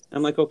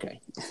 I'm like, okay.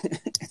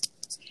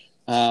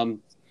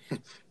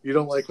 You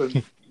don't like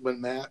when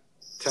Matt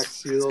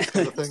texts you those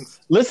kind of things?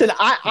 Listen,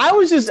 I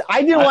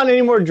didn't want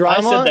any more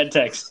drama. I sent that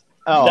text.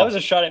 Oh. That was a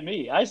shot at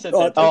me. I sent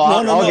that text.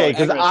 No. Okay,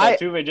 because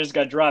Altuve just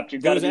got dropped. You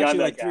got to be on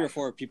that like guy. 3 or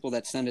 4 people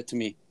that send it to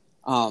me.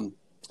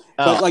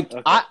 But like,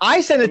 Okay.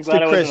 I sent it I'm glad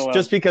to I Chris wasn't alone.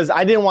 just because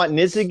I didn't want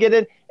Niz to get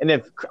it. And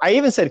if I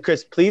even said,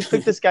 Chris, please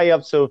pick this guy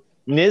up so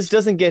Niz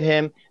doesn't get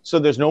him, so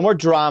there's no more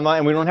drama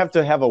and we don't have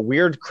to have a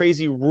weird,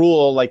 crazy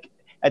rule like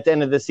at the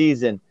end of the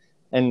season.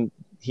 And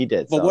he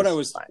did. But so what I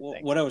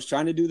I was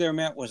trying to do there,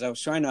 Matt, was I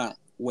was trying to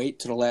wait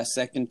to the last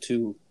second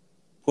to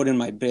put in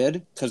my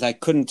bid, because I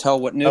couldn't tell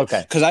what Niz.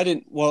 Okay. Because I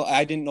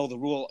didn't know the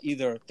rule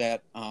either,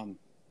 that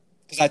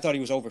because I thought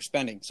he was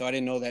overspending, so I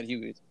didn't know that he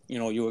was,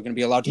 you were going to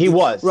be allowed to. He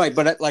was. Right,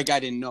 but I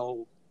didn't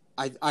know.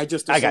 I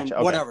just assumed, got you.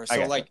 Okay. whatever. I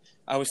So got you.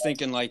 I was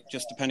thinking, like,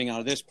 just depending on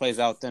how this plays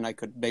out, then I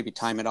could maybe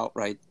time it out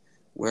right,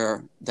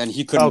 where then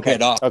he couldn't Okay.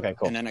 bid up. Okay,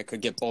 cool. And then I could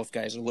get both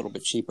guys a little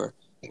bit cheaper,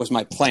 was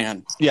my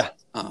plan. Yeah.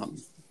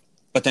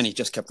 But then he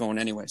just kept going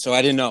anyway, so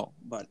I didn't know.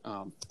 But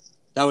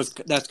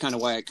that's kind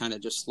of why I kind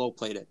of just slow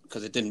played it,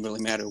 because it didn't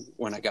really matter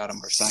when I got him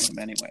or signed him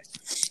anyway.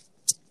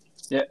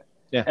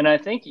 Yeah. And I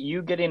think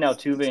you getting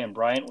Altuve and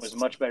Bryant was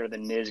much better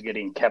than Niz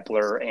getting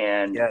Kepler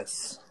and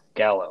Yes.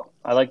 Gallo.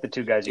 I like the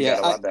two guys you got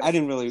a lot better. I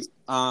didn't really.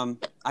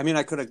 I mean,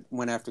 I could have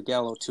went after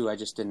Gallo too. I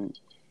just didn't.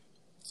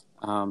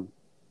 He doesn't.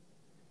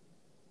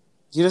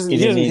 He He didn't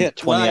doesn't need hit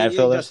 20 well, he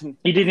outfielders? doesn't-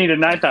 He did need a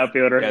ninth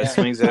outfielder. Yeah,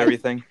 swings at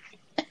everything.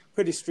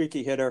 Pretty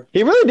streaky hitter.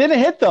 He really didn't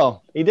hit,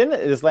 though. He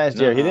didn't this last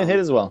year. He didn't hit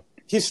as well.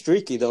 He's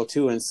streaky though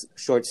too in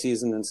short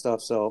season and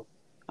stuff. So,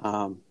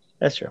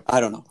 That's true. I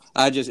don't know.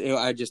 I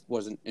just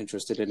wasn't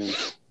interested in him,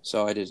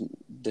 so I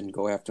didn't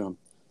go after him.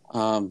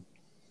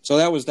 So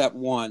that was that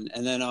one,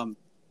 and then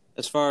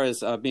as far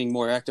as being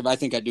more active, I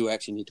think I do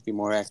actually need to be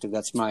more active.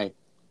 That's my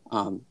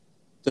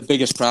the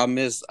biggest problem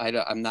is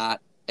I'm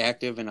not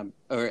active, and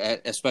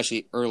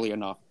especially early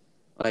enough.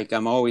 Like,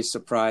 I'm always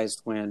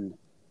surprised when,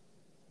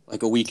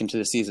 like, a week into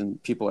the season,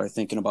 people are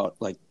thinking about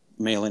like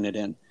mailing it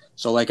in.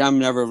 So like, I'm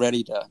never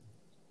ready to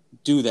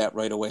do that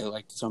right away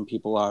like some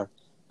people are.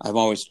 I'm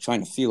always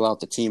trying to feel out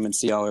the team and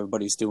see how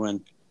everybody's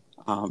doing.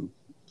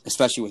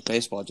 Especially with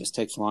baseball, it just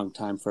takes a long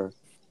time for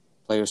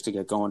players to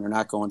get going or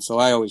not going. So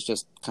I always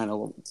just kind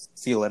of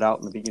feel it out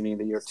in the beginning of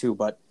the year too.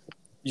 But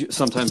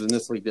sometimes in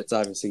this league, it's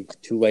obviously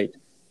too late,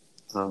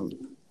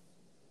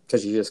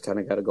 because you just kind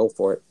of got to go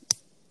for it.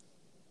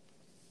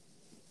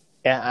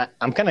 Yeah,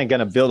 I'm kind of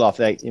going to build off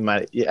that.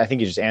 I think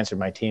you just answered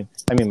my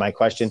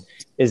question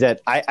is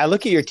that I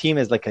look at your team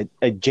as like a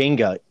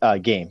Jenga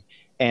game.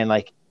 And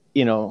like,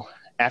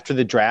 after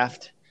the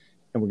draft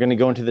and we're going to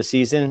go into the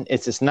season,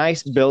 it's this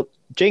nice built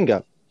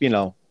Jenga,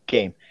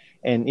 game.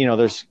 And,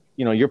 there's,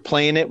 you're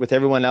playing it with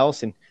everyone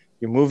else and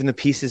you're moving the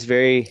pieces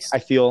very, I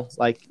feel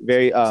like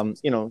very,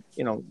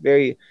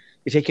 very,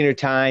 you're taking your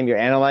time, you're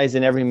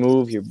analyzing every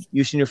move, you're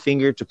using your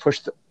finger to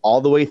push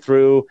all the way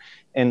through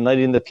and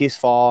letting the piece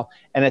fall.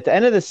 And at the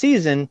end of the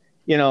season,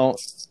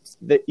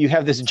 that you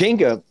have this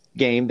Jenga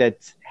game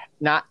that's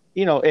not,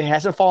 it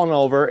hasn't fallen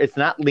over. It's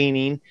not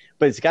leaning,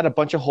 but it's got a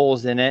bunch of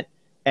holes in it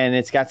and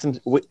it's got some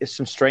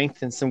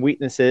strength and some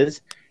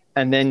weaknesses.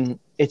 And then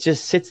it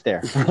just sits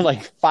there for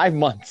like 5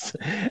 months.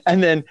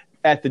 And then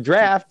at the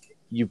draft,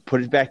 you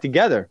put it back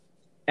together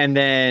and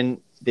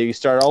then you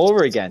start all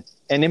over again.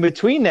 And in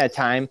between that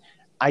time,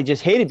 I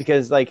just hate it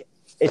because like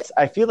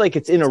I feel like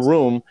it's in a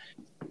room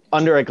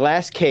under a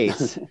glass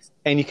case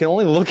and you can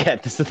only look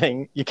at this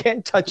thing. You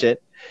can't touch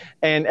it.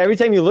 And every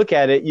time you look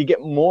at it, you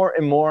get more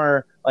and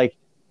more like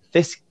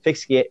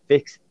fixated.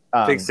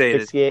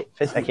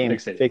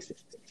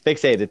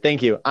 Fixated.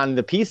 Thank you, on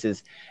the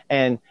pieces.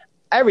 And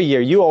every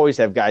year you always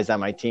have guys on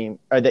my team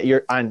or that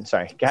you're on.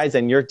 Sorry, guys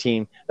on your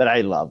team that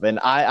I love, and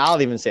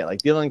I'll even say it,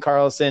 like Dylan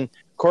Carlson,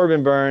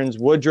 Corbin Burns,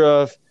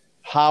 Woodruff,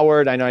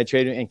 Howard. I know I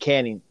traded and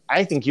Canning.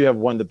 I think you have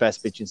one of the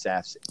best pitching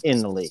staffs in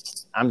the league.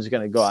 I'm just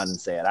going to go out and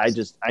say it. I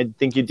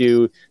think you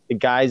do. The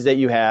guys that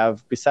you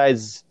have,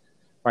 besides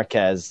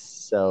Marquez,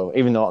 so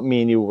even though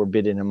me and you were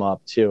bidding him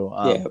up too,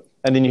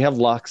 and then you have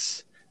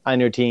Lux on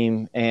your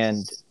team,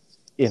 and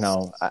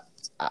I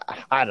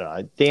don't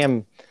know,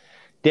 damn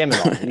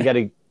it all. You got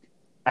to.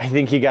 I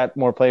think you got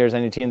more players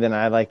on your team than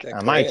I like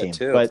on my team.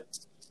 Too. But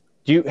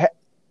do you?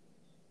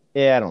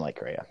 I don't like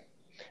Correa.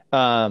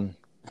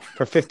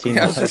 For $15.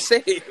 I was just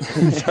saying.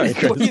 Sorry,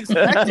 What are you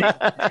expecting?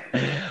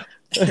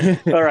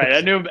 All right,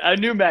 I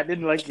knew Matt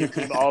didn't like your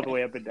team all the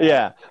way up and down.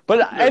 Yeah,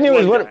 but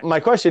anyways, what my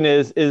question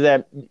is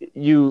that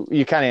you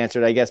kind of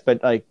answered, I guess.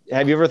 But like,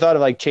 have you ever thought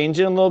of like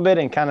changing a little bit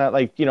and kind of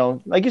like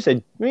like you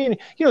said,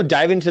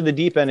 dive into the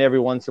deep end every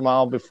once in a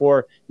while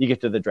before you get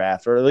to the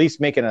draft, or at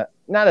least making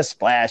not a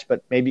splash,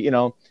 but maybe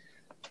a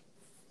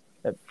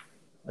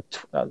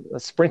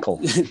sprinkle.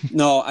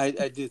 No,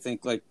 I do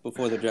think like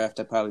before the draft,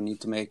 I probably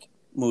need to make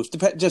moves,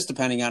 just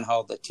depending on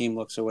how the team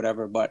looks or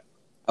whatever. But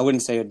I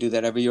wouldn't say I'd do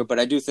that every year. But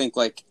I do think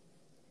like,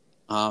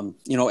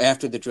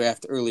 after the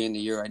draft early in the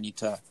year, I need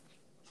to,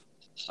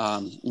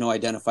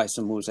 identify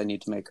some moves I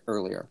need to make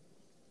earlier.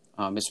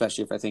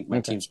 Especially if I think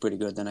my team's pretty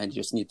good, then I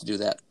just need to do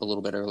that a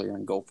little bit earlier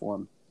and go for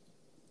them.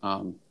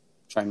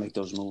 Try and make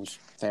those moves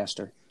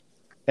faster.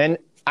 And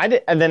I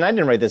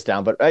didn't write this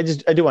down, but I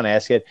do want to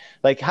ask it.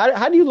 Like,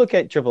 how do you look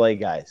at AAA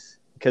guys?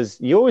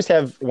 Because you always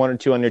have one or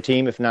two on your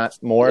team, if not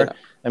more. Yeah.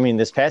 I mean,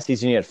 this past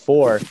season you had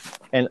 4,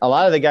 and a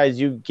lot of the guys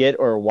you get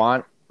or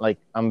want, like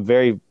I'm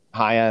very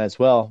high on as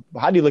well.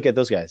 How do you look at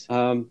those guys?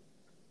 I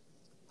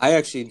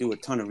actually do a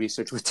ton of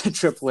research with the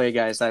AAA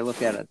guys. I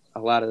look at a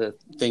lot of the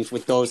things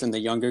with those and the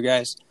younger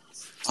guys.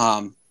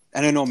 And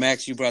I know,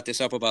 Max, you brought this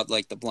up about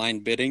like the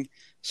blind bidding.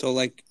 So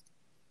like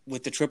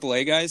with the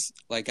AAA guys,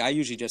 like I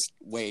usually just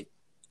wait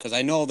because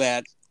I know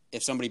that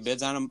if somebody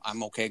bids on them,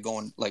 I'm okay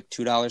going like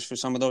 $2 for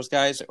some of those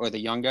guys or the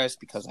young guys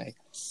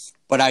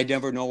but I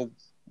never know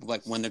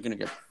like when they're going to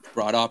get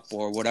brought up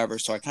or whatever.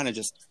 So I kind of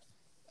just,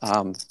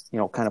 kind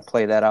of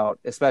play that out,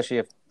 especially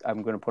if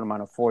I'm going to put them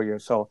on a 4-year.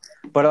 So,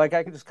 but like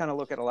I can just kind of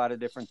look at a lot of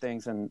different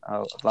things and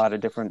a lot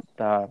of different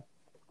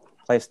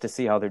places to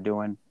see how they're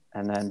doing,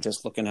 and then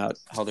just looking at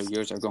how their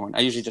years are going. I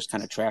usually just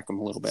kind of track them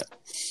a little bit.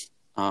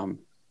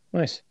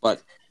 Nice.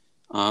 But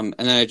and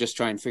then I just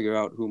try and figure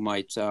out who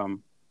might.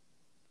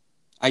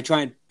 I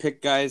try and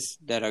pick guys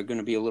that are going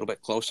to be a little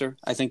bit closer,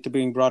 I think, to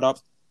being brought up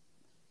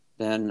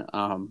than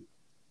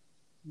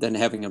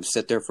having them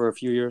sit there for a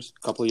few years,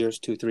 a couple of years,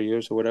 2-3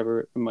 years, or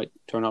whatever it might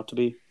turn out to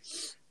be.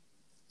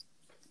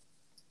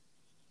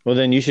 Well,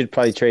 then you should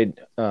probably trade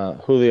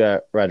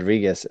Julio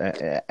Rodriguez,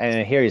 and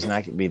I hear he's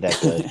not going to be that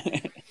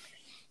good.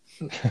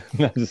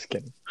 No, I'm just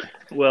kidding.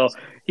 Well,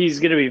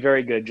 he's going to be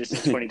very good just in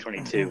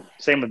 2022.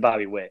 Same with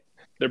Bobby Witt.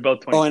 They're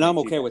both 2022. Oh, and I'm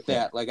okay with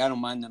that. Like, I don't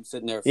mind them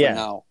sitting there for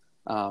now.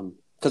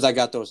 Because I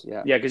got those,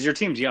 Yeah, because your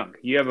team's young.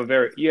 You have a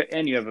very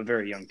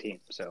young team.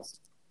 So,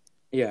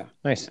 yeah,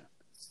 nice.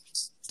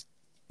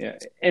 Yeah,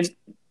 and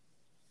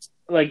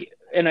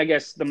I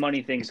guess the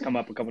money thing's come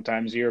up a couple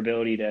times. Your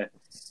ability to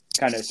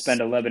kind of spend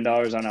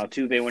 $11 on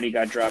Altuve when he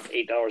got dropped,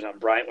 $8 on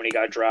Bryant when he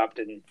got dropped,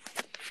 and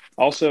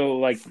also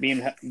like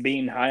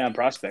being high on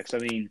prospects. I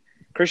mean,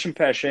 Christian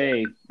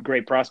Pache,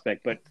 great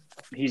prospect, but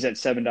he's at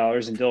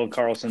 $7, and Dylan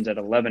Carlson's at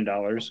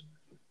 $11.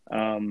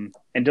 And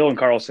Dylan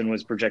Carlson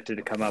was projected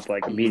to come up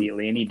like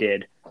immediately, and he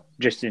did.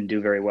 Just didn't do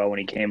very well when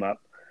he came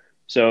up.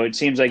 So it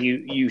seems like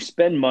you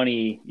spend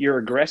money. You're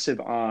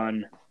aggressive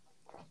on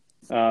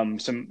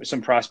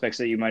some prospects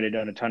that you might have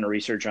done a ton of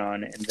research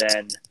on, and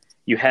then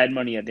you had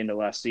money at the end of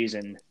last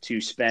season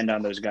to spend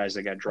on those guys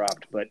that got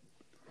dropped. But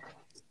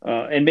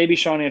and maybe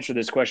Sean answered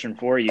this question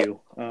for you,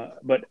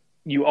 but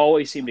you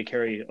always seem to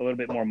carry a little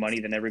bit more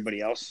money than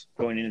everybody else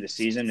going into the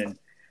season. And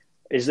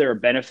is there a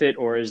benefit,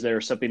 or is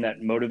there something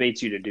that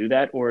motivates you to do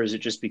that? Or is it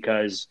just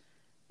because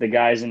the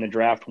guys in the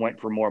draft went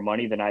for more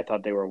money than I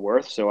thought they were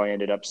worth, so I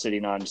ended up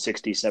sitting on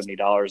 $60,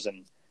 $70,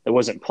 and it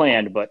wasn't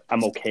planned, but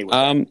I'm okay with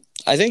it?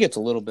 I think it's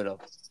a little bit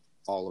of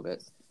all of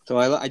it. So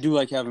I do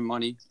like having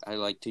money. I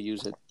like to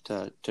use it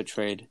to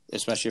trade,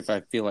 especially if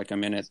I feel like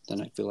I'm in it,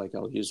 then I feel like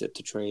I'll use it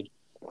to trade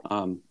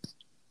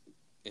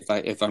if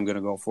I'm going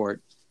to go for it.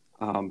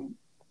 And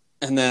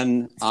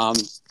then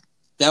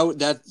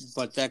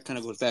that kind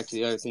of goes back to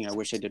the other thing. I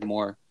wish I did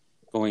more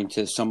going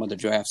to some of the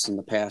drafts in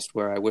the past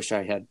where I wish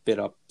I had bid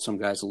up some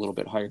guys a little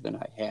bit higher than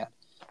I had.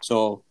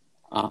 So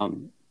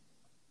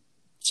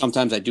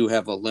sometimes I do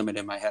have a limit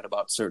in my head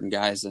about certain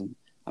guys, and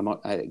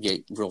I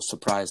get real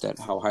surprised at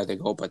how high they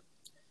go. But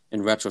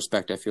in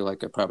retrospect, I feel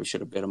like I probably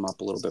should have bid them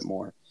up a little bit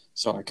more.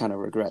 So I kind of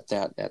regret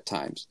that at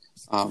times.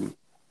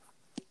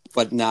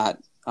 But then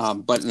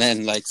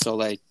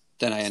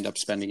then I end up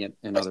spending it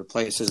in other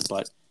places,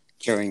 but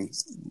carrying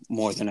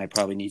more than I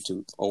probably need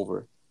to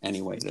over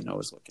anyway than I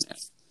was looking at.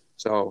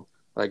 So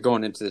like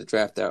going into the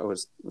draft, that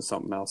was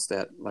something else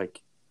that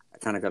like I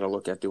kind of got to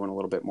look at doing a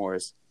little bit more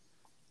is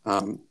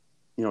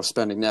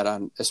spending that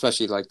on,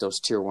 especially like those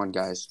tier 1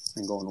 guys,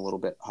 and going a little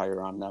bit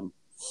higher on them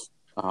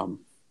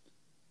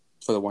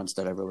for the ones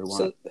that I really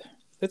want. So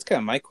that's kind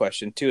of my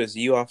question too. Is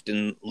you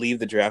often leave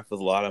the draft with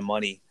a lot of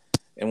money,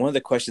 and one of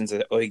the questions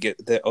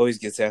that always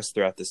gets asked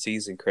throughout the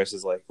season, Chris,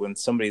 is like when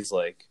somebody's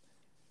like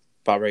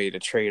about ready to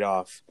trade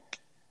off,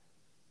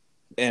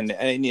 and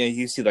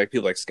you see like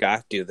people like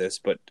Scott do this,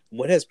 but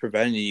what has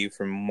prevented you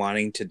from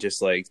wanting to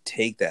just like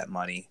take that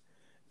money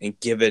and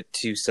give it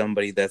to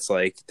somebody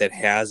that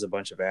has a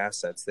bunch of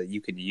assets that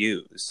you could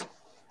use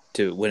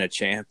to win a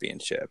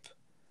championship?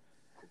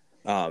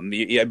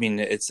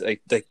 It's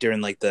like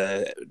during like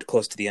the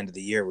close to the end of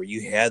the year where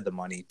you had the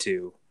money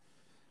to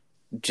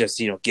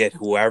just get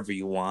whoever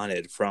you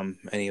wanted from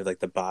any of like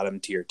the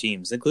bottom tier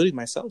teams, including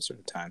myself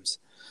certain times.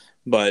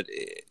 But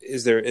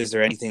is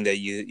there anything that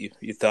you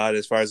thought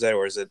as far as that,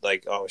 or is it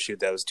like, oh shoot,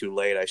 that was too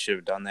late, I should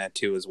have done that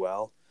too as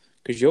well?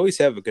 Because you always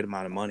have a good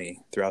amount of money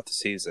throughout the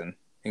season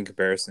in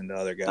comparison to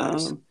other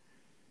guys.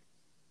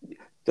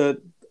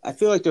 I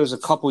feel like there was a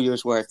couple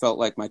years where I felt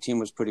like my team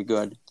was pretty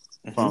good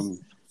from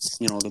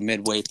the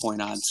midway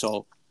point on.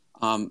 So,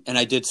 and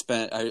I did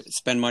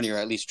spend money, or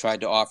at least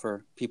tried to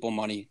offer people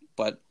money.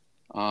 But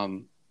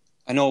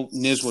I know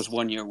Niz was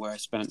one year where I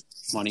spent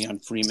money on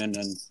Freeman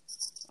and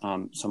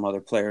some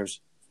other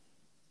players.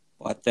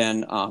 But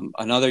then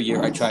another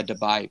year I tried to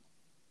buy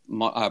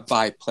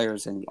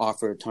players and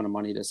offer a ton of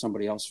money to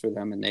somebody else for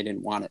them, and they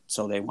didn't want it.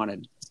 So they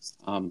wanted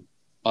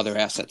other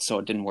assets. So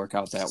it didn't work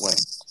out that way,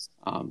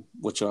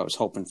 which I was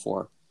hoping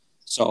for.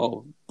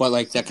 So, but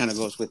like that kind of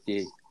goes with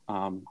the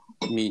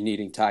me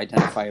needing to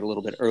identify it a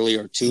little bit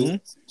earlier too. Mm-hmm.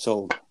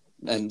 So,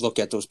 and look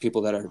at those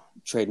people that are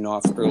trading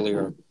off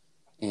earlier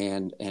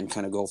and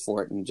kind of go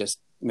for it and just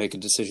make a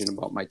decision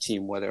about my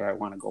team, whether I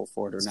want to go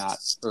for it or not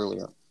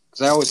earlier.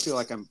 Because I always feel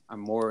like I'm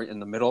more in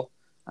the middle.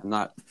 I'm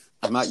not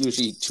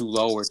usually too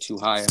low or too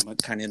high. I'm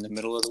kind of in the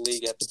middle of the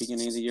league at the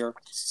beginning of the year.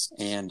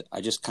 And I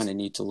just kind of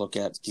need to look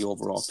at the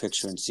overall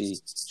picture and see,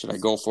 should I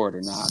go for it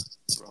or not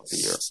throughout the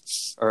year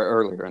or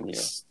earlier in the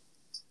year.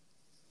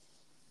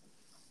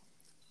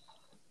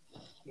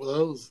 Well,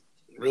 that was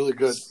really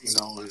good,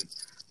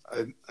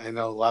 and I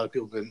know a lot of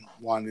people have been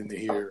wanting to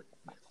hear,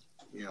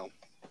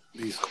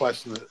 these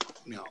questions that,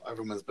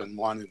 everyone's been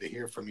wanting to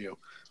hear from you.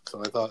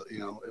 So I thought,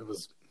 it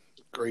was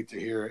great to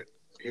hear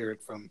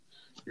it from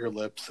your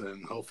lips,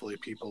 and hopefully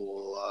people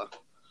will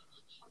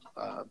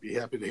be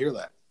happy to hear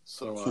that.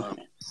 So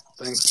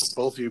thanks to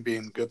both of you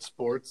being good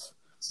sports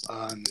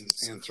on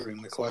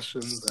answering the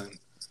questions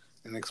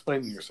and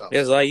explaining yourself. It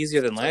was a lot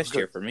easier than last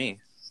year for me.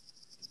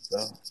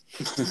 So.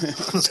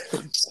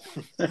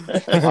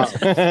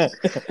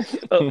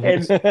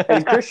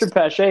 and Christian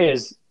Pache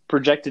is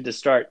projected to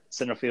start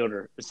center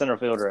fielder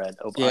at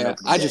Oakland. Yeah,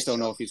 I just don't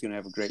know if he's going to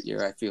have a great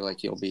year. I feel like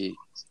he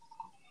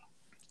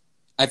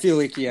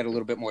had a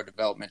little bit more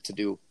development to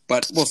do,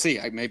 but we'll see.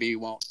 Maybe he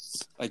won't.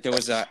 Like there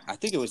was I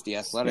think it was The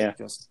Athletic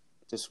just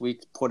this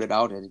week put it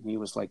out, and he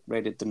was like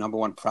rated the number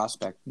 1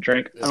 prospect.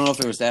 Drink. I don't know if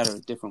it was that or a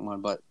different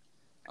one, but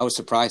I was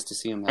surprised to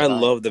see him. I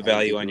love the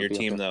value on your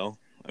team, though.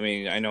 I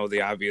mean, I know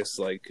the obvious,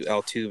 like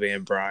Altuve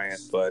and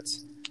Bryant, but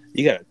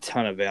you got a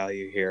ton of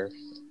value here.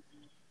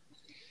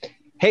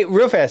 Hey,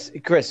 real fast,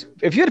 Chris,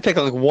 if you had to pick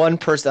like one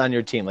person on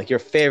your team, like your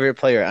favorite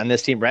player on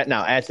this team right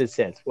now, as it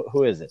stands,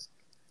 who is it?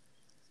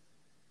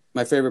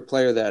 My favorite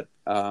player that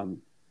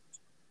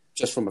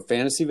just from a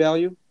fantasy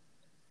value?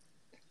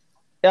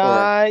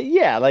 Not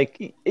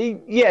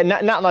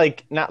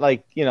like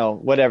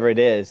whatever it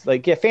is.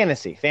 Like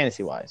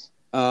fantasy wise.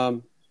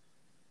 Probably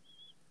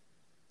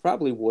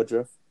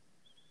Woodruff.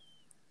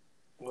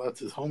 Well,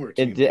 that's his homer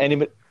team.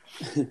 Anybody?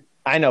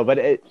 I know, but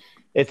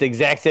it's the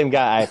exact same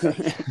guy.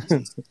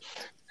 Let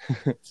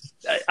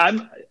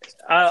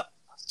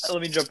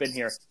me jump in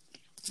here.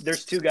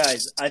 There's 2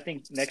 guys. I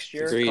think next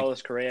year, Agreed.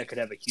 Carlos Correa could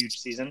have a huge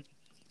season.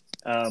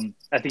 I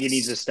think he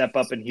needs to step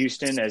up in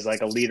Houston as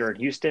like a leader in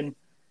Houston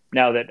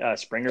now that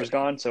Springer's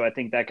gone. So I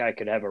think that guy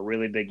could have a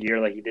really big year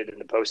like he did in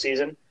the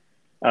postseason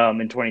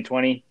in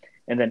 2020.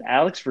 And then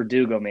Alex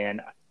Verdugo,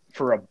 man,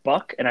 for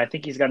 $1, and I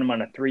think he's got him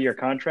on a 3-year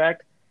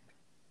contract.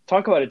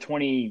 Talk about a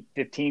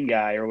 2015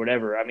 guy or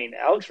whatever. I mean,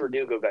 Alex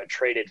Verdugo got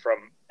traded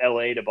from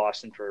LA to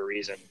Boston for a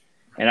reason,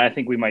 and I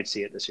think we might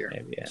see it this year.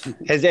 Maybe,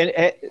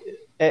 yeah.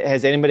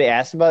 Has anybody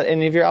asked about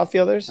any of your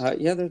outfielders?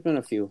 Yeah, there's been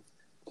a few,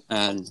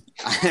 and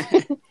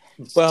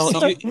well,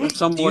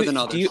 some more than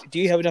others. Do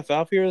you have enough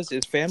outfielders?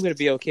 Is Fam going to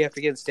be okay after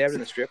getting stabbed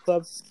in the strip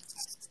club?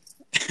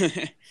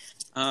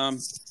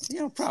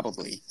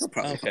 Probably. He'll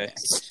probably. Okay.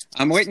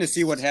 I'm waiting to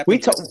see what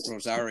happens with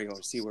Rosario.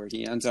 See where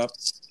he ends up.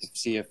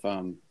 See if.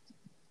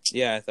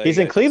 Yeah, I thought he's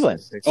in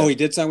Cleveland. Oh, he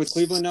did sign with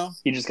Cleveland now?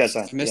 He just got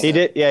signed. He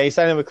did. Yeah, he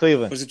signed in with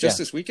Cleveland. Was it just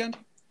this weekend?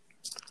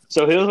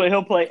 So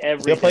he'll play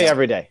every. He'll play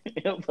every day.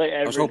 He'll play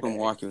every. I was hoping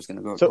Milwaukee was going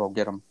to go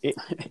get him.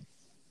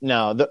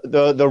 No,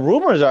 the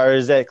rumors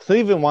is that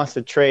Cleveland wants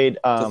to trade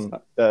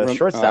the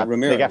shortstop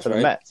Ramirez, they got for the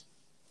right? Mets.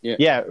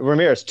 Yeah,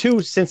 Ramirez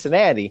to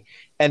Cincinnati,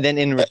 and then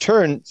in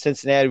return,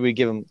 Cincinnati would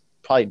give him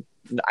probably.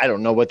 I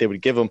don't know what they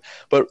would give him,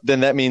 but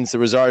then that means the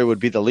Rosario would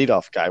be the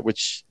leadoff guy,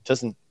 which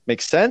doesn't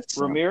Makes sense.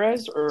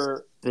 Ramirez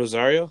or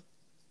Rosario?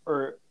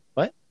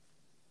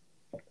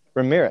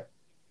 Ramirez.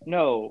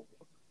 no?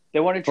 They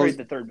want to trade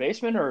the third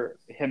baseman or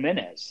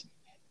Jimenez,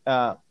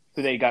 Uh,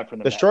 who they got from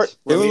the The Mets. short-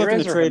 They were looking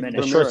Ramirez to or trade Jimenez?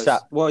 the Ramirez.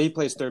 shortstop. Well, he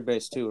plays third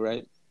base too,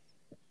 right?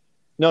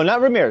 no,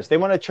 not Ramirez. They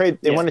want to trade.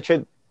 They Yeah. want to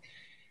trade.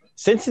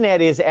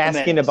 Cincinnati is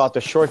asking Jimenez. about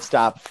the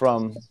shortstop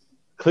from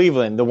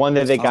Cleveland, the one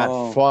that they got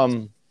Oh.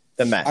 from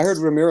the Mets. I heard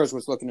Ramirez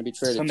was looking to be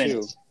traded too.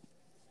 Jimenez.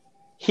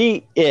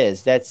 He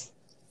is. That's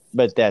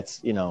I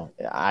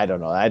don't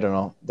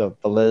know the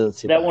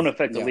validity. That of won't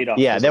affect the Yeah. leadoff.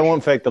 Yeah, that position.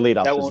 won't affect the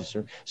leadoff That won't-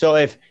 position. So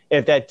if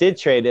that did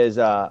trade is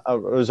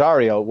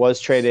Rosario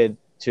was traded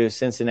to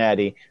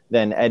Cincinnati,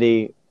 then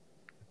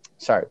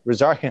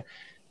Rosario.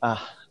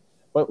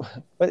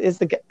 What is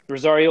the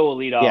Rosario will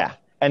lead off. yeah,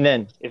 and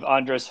then If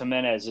Andres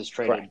Jimenez is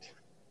traded correct.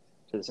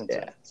 to the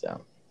Cincinnati. Yeah,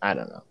 so I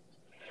don't know.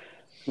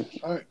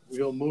 All right,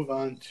 we'll move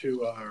on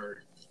to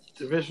our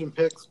division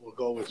picks. We'll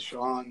go with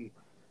Sean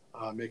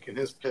making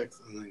his picks,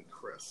 and then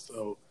Chris.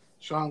 So,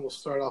 Sean, we'll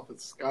start off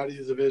with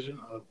Scotty's division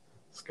of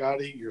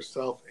Scotty,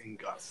 yourself, and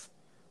Gus.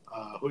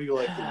 Who do you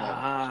like in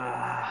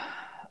that?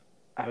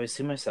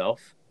 Obviously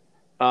myself.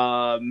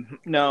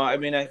 No, I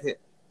mean, I think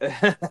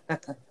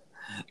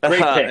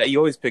Great pick. you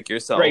always pick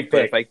yourself. Great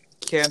but pick. if I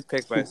can't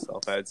pick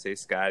myself, I would say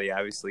Scotty.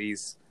 Obviously,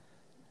 he's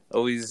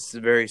always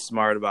very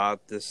smart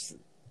about this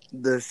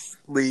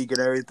league and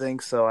everything,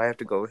 so I have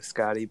to go with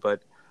Scotty.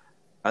 But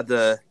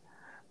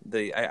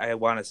I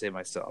want to say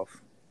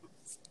myself,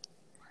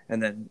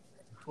 and then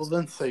Well,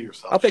 then say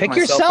yourself. I'll pick, Pick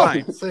myself. yourself.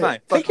 Fine, Say it. fine.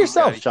 Pick Fuck you,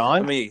 yourself, Scotty.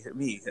 Sean.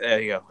 Me.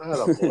 There you go.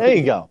 Attaboy. There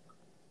you go.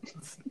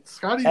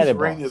 Scotty's Attaboy.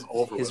 reign is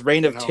over. His with,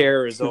 reign of you know.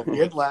 terror is over. He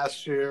had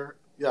last year,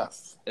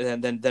 yes.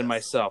 And then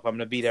myself. I'm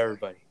gonna beat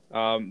everybody.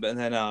 And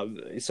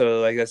then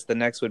so I guess the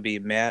next would be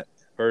Matt,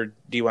 or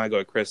do you want to go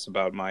with Chris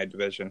about my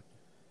division?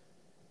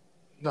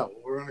 No,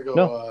 we're gonna go.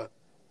 No.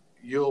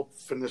 You'll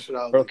finish it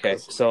out. Okay,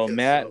 Chris will so make it,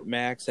 Matt, so,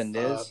 Max, and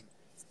Niz.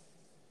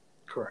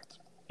 correct.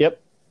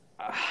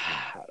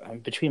 I'm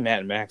between Matt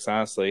and Max,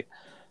 honestly.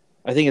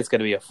 I think it's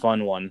gonna be a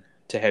fun one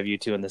to have you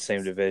two in the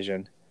same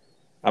division.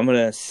 I'm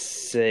gonna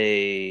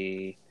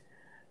say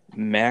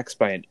Max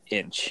by an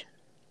inch.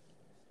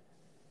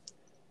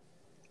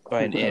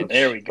 By an inch.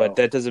 There we go. But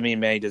that doesn't mean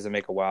Manny doesn't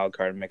make a wild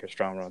card and make a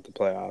strong run at the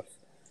playoff.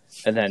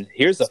 And then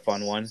here's a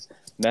fun one: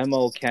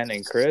 Memo, Ken,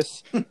 and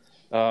Chris.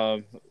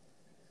 Watch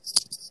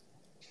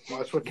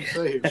what you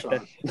say here,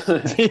 Sean.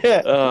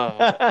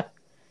 Yeah.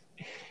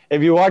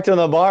 If you walked in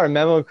the bar and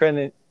Memo,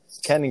 Ken,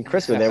 and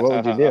Chris were there, what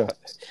would you do?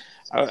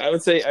 I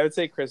would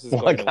say Chris is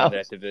going Walk to win out.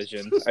 that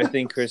division. I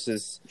think Chris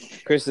is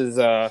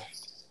I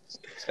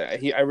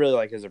really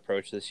like his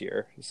approach this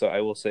year, so I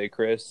will say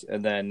Chris.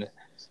 And then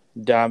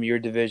Dom, your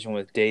division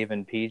with Dave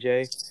and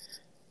PJ.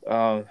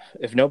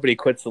 If nobody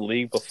quits the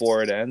league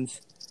before it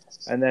ends,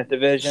 in that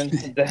division,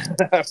 then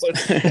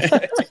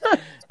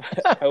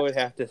I would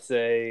have to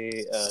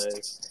say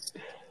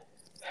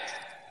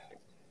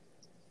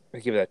I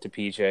give that to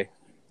PJ.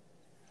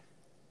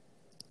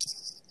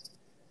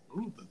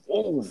 Ooh,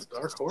 Oh,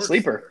 dark horse.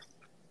 sleeper.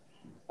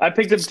 I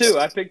picked him too.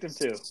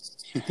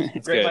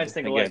 Great Good. minds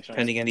think Again, alike. Sean.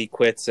 pending any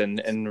quits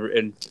and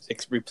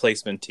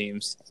replacement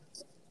teams.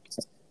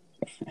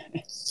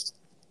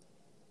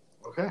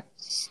 Okay.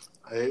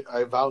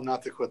 I vow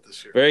not to quit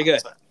this year. Very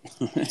good.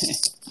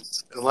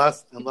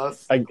 Unless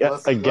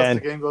Again.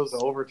 the game goes to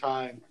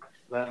overtime,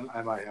 then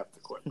I might have to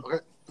quit. Okay.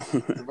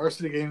 The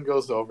varsity game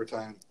goes to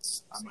overtime.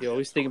 I might You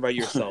always think about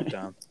yourself,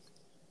 Dom.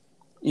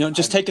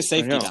 Just take a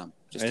safety I know. down.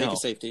 Just I take know. a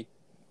safety.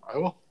 I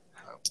will.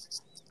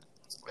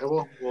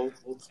 We'll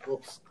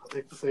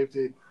take the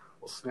safety.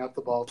 We'll snap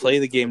the ball. Play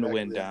the game to back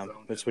win, of the end Dom.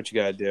 zone. That's what you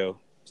got to do.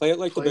 Play it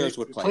like the Play- Bears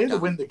would play. play to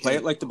Dom. win the Play game.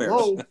 it like the Bears.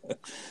 Hello?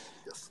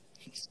 Yes.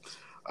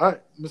 All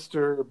right,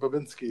 Mr.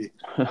 Babinski.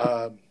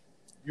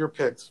 Your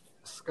picks.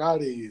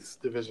 Scotty's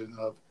division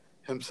of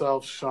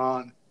himself,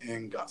 Sean,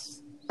 and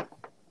Gus.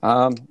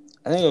 I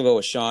think I'll go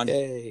with Sean,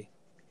 Yay.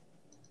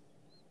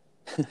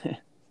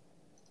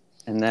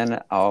 and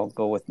then I'll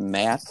go with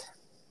Matt.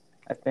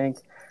 I think.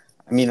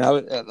 I mean, I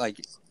would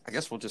I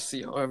guess we'll just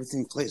see how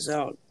everything plays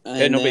out. Yeah,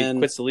 And nobody then-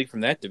 quits the league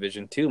from that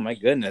division, too. My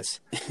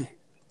goodness.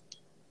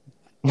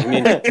 I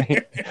mean,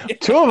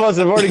 Two of us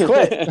have already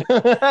quit.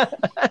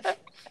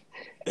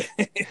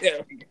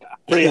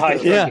 Pretty high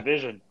strung Yeah.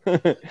 division.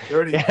 They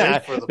already Yeah,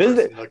 paid for the this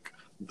is- person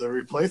to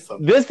replace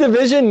them. This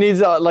division needs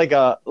a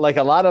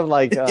lot of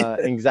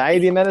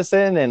anxiety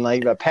medicine and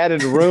like a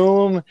padded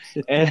room.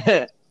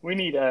 And We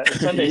need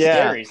Sunday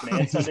Yeah. scaries,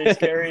 man. Sunday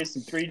scaries,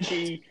 some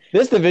 3G.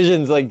 this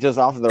division's like just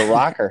off the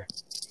rocker.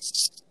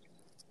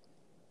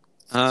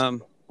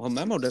 well,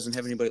 Memo doesn't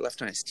have anybody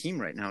left on his team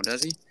right now,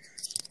 does he?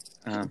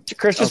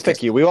 Chris just Okay.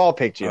 picked you. We all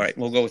picked you. All right,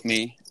 we'll go with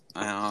me.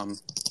 And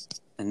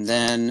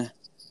then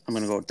I'm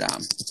gonna go with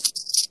Dom.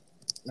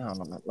 No,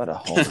 let a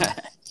homer.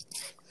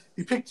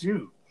 He picked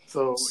you,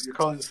 so you're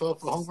calling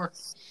yourself a homer?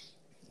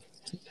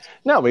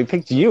 No, we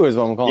picked you as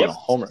what I'm calling Yep. a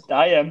homer.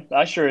 I am.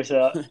 I sure as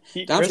Dom's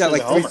Chris got is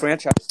like a 3 homer.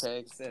 franchise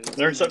tags.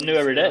 Learn something new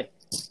every day.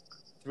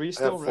 Three I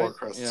still, have 4, right?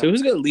 Chris. Yeah. So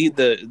who's going to lead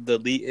the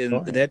lead in Go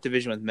ahead. that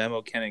division with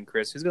Memo, Ken, and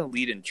Chris? Who's going to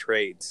lead in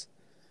trades?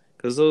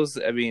 Because those,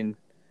 I mean,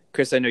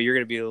 Chris, I know you're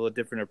going to be a little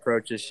different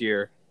approach this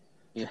year.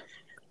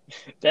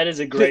 That is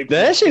a great.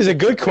 That actually is a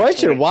good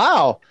question. point.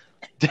 Wow.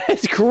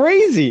 That's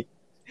crazy.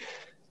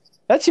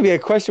 That should be a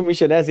question we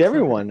should ask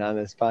everyone on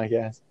this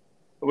podcast.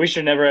 We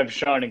should never have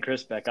Sean and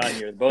Chris back on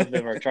here. Both of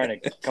them are trying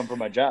to come for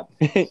my job.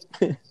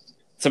 Somebody's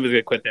going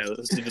to quit that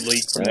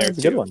league from there. That's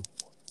a good one.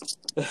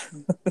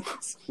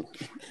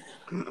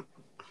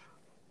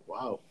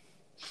 Wow.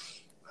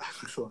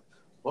 Excellent.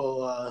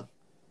 Well, I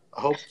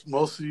hope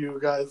most of you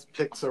guys'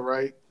 picks are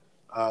right.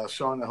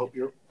 Sean, I hope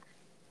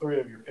 3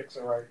 of your picks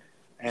are right.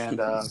 And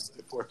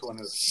the 4th one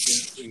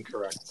is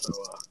incorrect. So,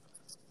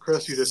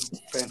 Chris, you did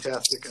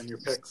fantastic on your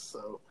picks.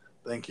 So,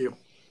 thank you.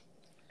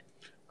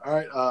 All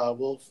right.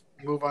 We'll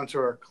move on to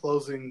our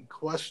closing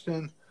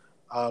question.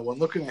 When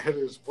looking at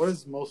hitters, what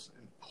is the most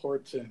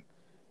important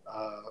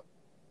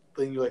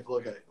thing you like to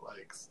look at?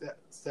 Like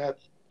stat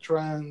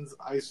trends,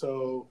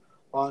 ISO,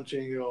 launch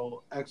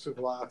angle, extra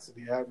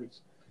velocity, average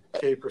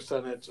K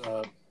percentage.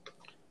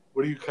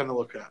 What do you kind of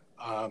look at?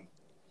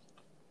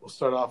 We'll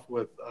start off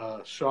with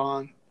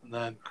Sean, and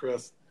then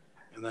Chris,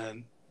 and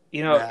then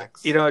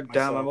Max, Dom,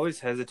 myself. I'm always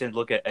hesitant to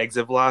look at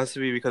exit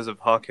velocity because of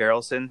Hawk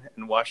Harrelson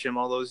and watching him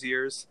all those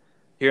years,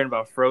 hearing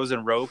about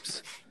frozen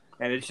ropes,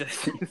 and it's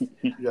just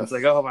Yes. it's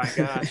like, oh my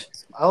gosh,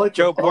 I like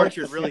Joe I like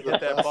to Borchard see really the hit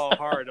that best- ball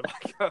hard. I'm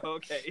like, oh,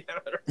 okay.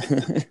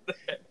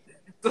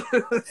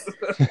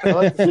 I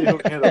like to see him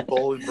hit a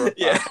bowling brook.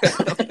 Yeah. That's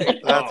Oh,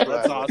 what that's I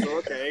like. awesome.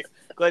 Okay.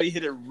 Glad he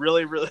hit it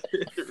really,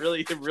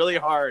 really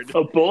hard.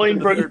 A bowling With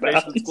the brook third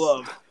baseman's bounce.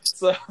 glove.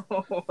 So,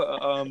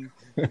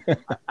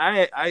 I'm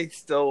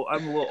a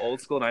little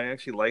old school, and I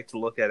actually like to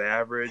look at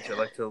average. I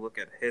like to look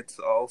at hits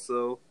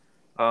also,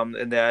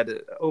 and that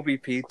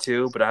OBP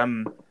too. But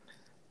I'm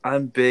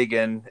big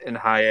in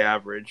high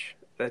average.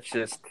 That's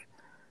just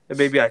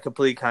maybe I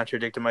completely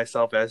contradicted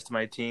myself as to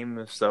my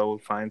team. So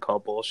fine, call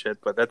bullshit.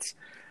 But that's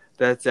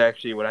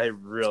actually what I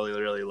really,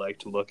 really like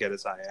to look at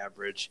is high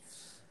average,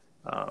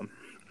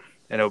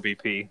 and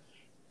OBP.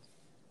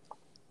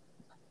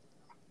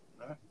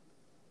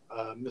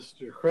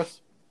 Mr.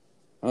 Chris?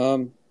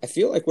 I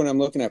feel like when I'm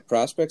looking at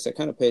prospects, I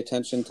kind of pay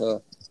attention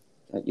to,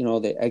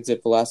 the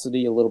exit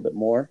velocity a little bit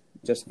more,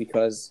 just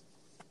because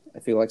I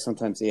feel like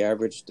sometimes the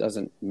average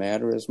doesn't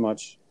matter as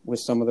much with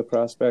some of the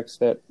prospects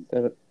that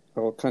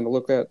I'll kind of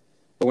look at.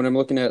 But when I'm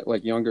looking at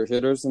like younger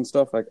hitters and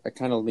stuff, I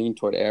kind of lean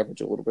toward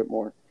average a little bit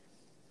more.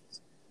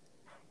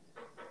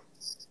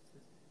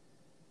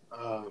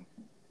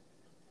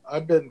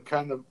 I've been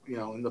kind of,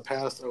 in the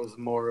past, I was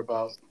more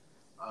about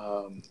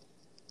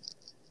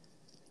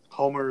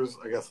homers,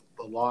 I guess,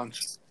 the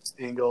launch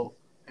angle,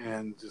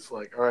 and just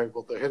like, all right,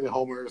 well, if they're hitting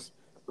homers,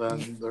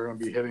 then they're going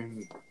to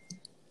be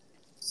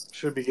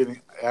should be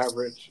getting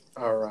average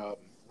or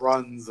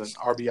runs and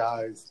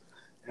RBIs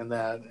and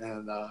that.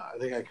 And I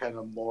think I kind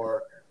of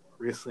more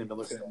recently been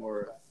looking at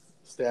more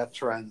stat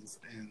trends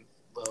and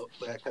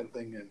that kind of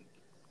thing and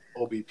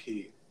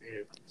OBP.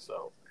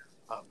 So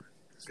I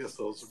guess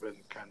those have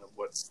been kind of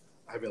what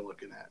I've been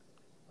looking at.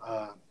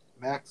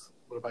 Max,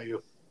 what about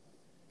you?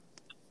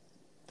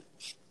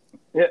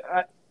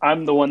 Yeah,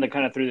 I'm the one that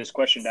kind of threw this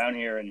question down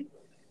here, and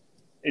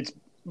it's,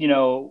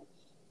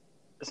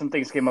 some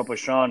things came up with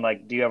Sean,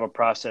 like, do you have a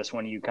process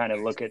when you kind of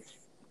look at,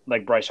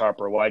 like, Bryce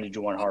Harper? Why did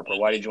you want Harper?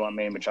 Why did you want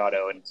Manny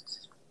Machado? And,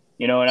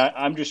 and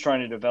I'm just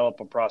trying to develop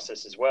a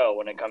process as well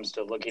when it comes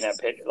to looking at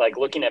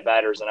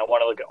batters, and I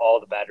want to look at all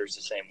the batters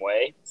the same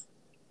way.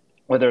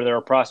 Whether they're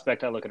a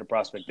prospect, I look at a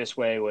prospect this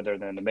way. Whether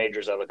they're in the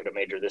majors, I look at a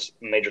major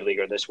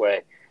leaguer this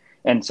way.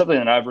 And something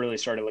that I've really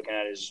started looking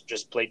at is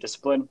just plate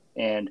discipline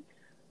and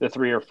the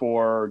 3 or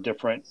 4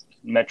 different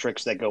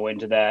metrics that go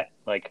into that,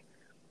 like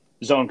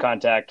zone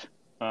contact,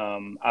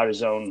 out of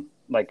zone,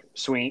 like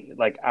swing,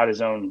 like out of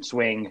zone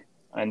swing,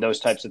 and those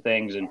types of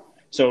things. And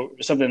so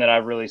something that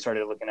I've really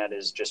started looking at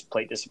is just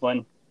plate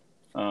discipline.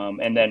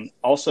 And then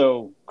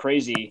also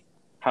crazy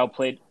how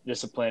plate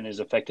discipline is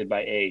affected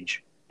by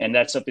age. And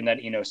that's something that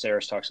Eno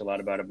Saris talks a lot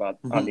about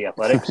on The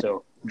Athletic.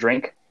 So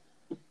drink.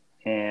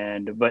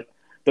 But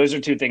those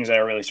are 2 things that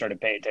I really started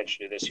paying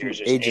attention to this year. Is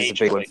just Age is a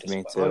big one plate for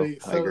me discipline. too.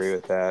 Buddy, I agree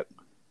with that.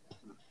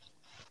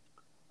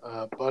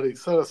 Buddy,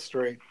 set us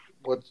straight.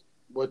 What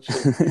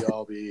should we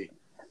all be?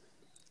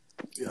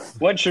 Yeah.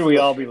 What should we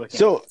all be looking at?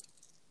 So,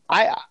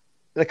 a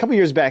couple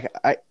years back,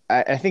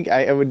 I think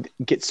I would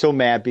get so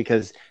mad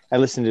because I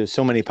listened to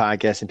so many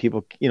podcasts and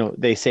people,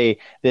 they say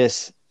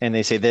this and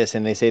they say this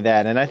and they say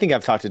that. And I think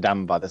I've talked to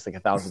Dom about this like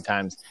 1,000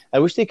 times. I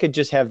wish they could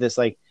just have this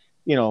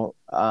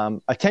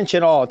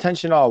attention all.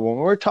 When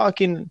we're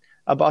talking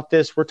about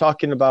this, we're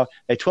talking about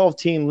a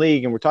 12-team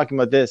league and we're talking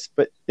about this,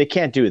 but they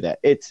can't do that.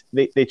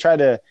 They try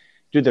to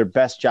do their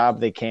best job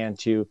they can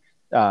to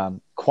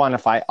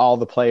quantify all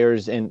the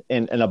players in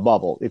a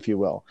bubble, if you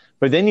will.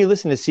 But then you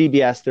listen to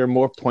CBS, they're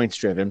more points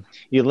driven.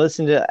 You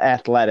listen to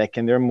Athletic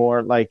and they're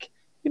more like,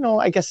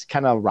 I guess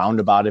kind of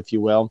roundabout, if you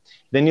will.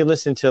 Then you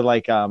listen to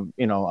like,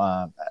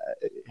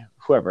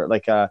 whoever,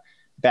 like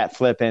Bat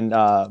Flip and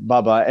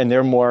Bubba, and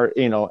they're more,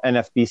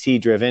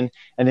 NFBC driven.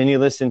 And then you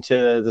listen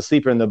to the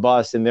Sleeper and the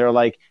Bus, and they're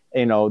like,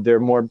 they're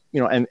more,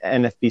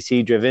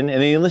 NFBC driven.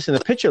 And then you listen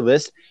to Pitcher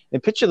List,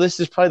 and Pitcher List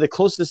is probably the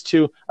closest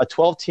to a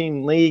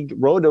 12-team league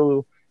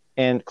roto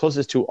and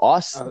closest to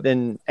us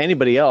than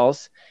anybody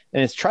else.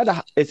 And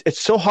it's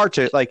so hard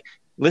to like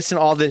listen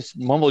to all this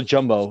mumbo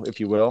jumbo, if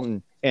you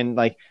will, and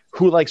like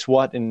who likes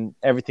what and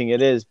everything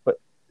it is. But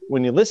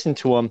when you listen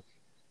to them,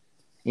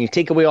 and you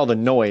take away all the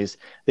noise,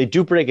 they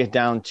do break it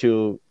down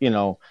to,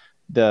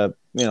 the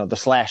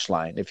slash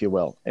line, if you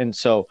will. And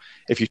so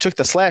if you took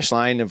the slash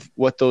line of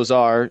what those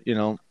are,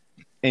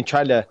 and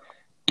tried to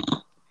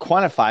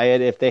quantify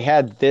it, if they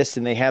had this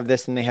and they have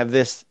this and they have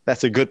this,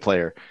 that's a good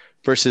player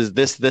versus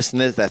this,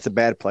 and this, that's a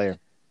bad player.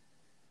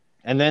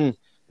 And then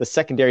the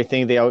secondary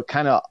thing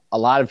a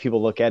lot of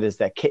people look at is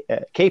that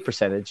K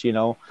percentage,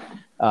 you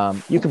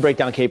can break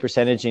down K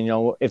percentage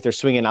and, if they're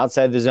swinging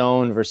outside the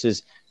zone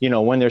versus,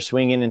 when they're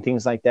swinging and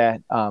things like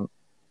that.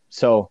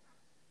 So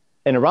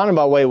in a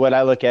roundabout way, what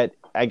I look at,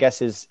 I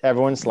guess, is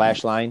everyone's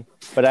slash line,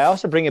 but I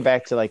also bring it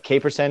back to like K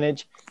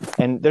percentage.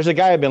 And there's a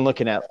guy I've been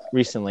looking at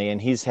recently,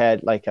 and he's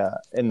had like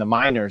in the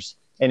minors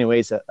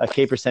anyways, a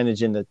K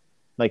percentage in the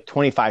like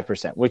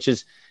 25%, which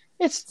is,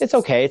 it's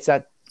okay. It's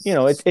not,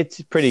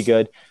 it's pretty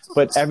good,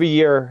 but every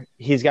year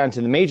he's gotten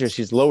to the majors,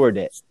 he's lowered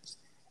it.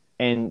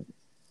 And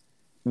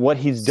what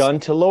he's done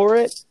to lower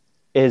it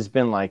has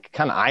been like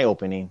kind of eye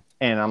opening.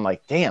 And I'm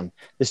like, damn,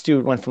 this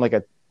dude went from like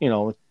a,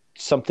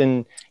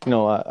 something,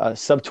 a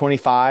sub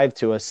 25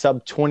 to a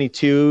sub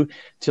 22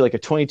 to like a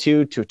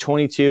 22 to a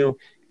 22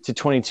 to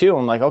 22.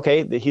 I'm like,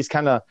 okay, he's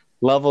kind of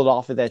leveled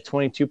off of that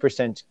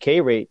 22% K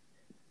rate.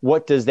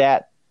 What does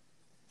that,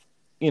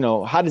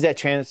 how does that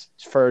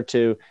transfer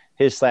to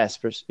his slash,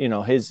 his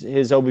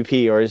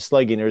OBP or his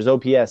slugging or his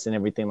OPS and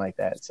everything like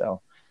that?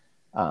 So,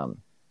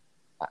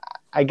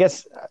 I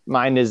guess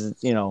mine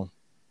is,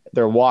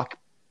 their walk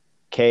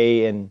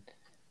K and,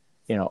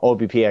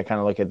 OBP. I kind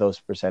of look at those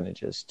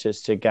percentages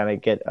just to kind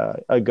of get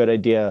a good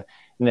idea.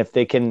 And if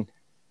they can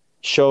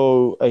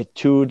show a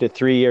 2 to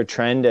 3 year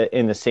trend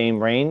in the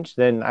same range,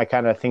 then I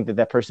kind of think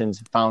that person's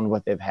found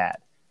what they've had.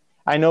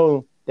 I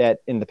know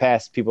that in the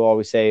past, people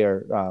always say,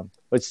 or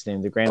what's his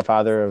name, the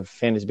grandfather of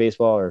fantasy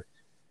baseball or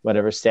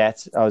whatever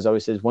stats,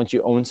 always says, once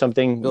you own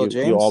something,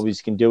 you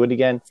always can do it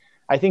again.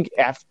 I think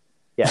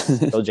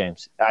Bill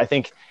James. I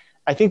think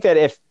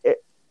that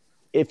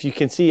if you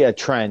can see a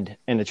trend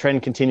and the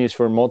trend continues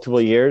for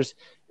multiple years,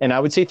 and I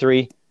would say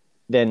 3,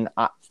 then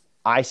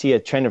I see a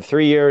trend of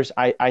 3 years.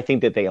 I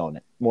think that they own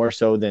it more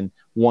so than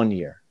 1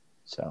 year.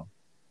 So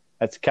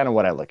that's kind of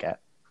what I look at.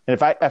 And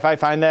if I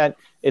find that,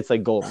 it's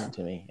like golden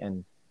to me.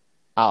 And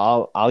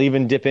I'll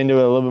even dip into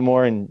it a little bit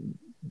more and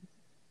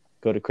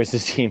go to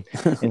Chris's team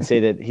and say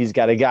that he's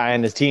got a guy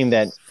on his team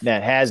that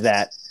has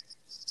that.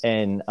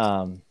 And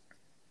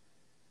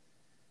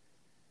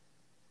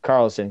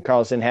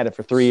Carlson had it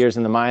for 3 years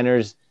in the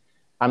minors.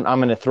 I'm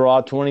going to throw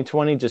out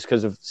 2020 just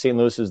because of St.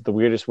 Louis is the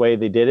weirdest way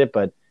they did it,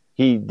 but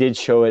he did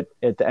show it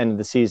at the end of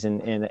the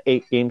season in an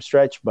 8-game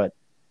stretch. But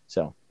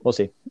so we'll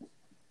see.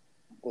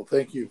 Well,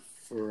 thank you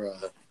for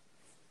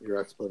your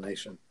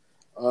explanation.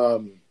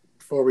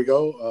 Before we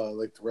go, I'd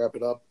like to wrap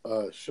it up.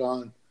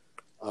 Sean,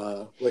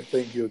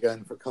 thank you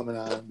again for coming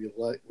on.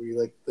 We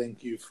like to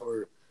thank you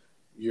for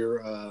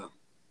your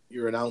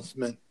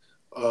announcement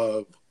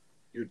of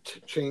your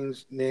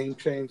name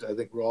change. I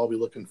think we'll all be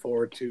looking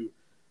forward to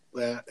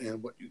that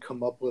and what you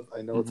come up with.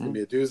 I know it's going to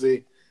be a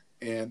doozy,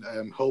 and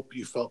I hope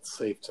you felt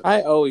safe tonight.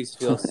 I always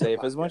feel safe.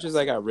 As much as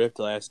I got ripped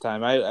last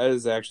time, I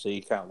was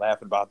actually kind of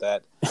laughing about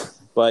that.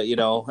 But,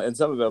 and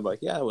some of it I'm like,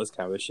 yeah, it was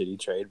kind of a shitty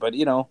trade. But,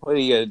 what are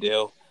you going to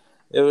do?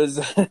 It was,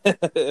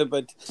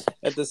 but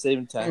at the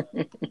same time.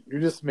 You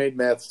just made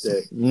Matt's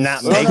day.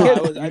 Not make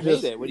it? I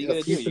made it. What are you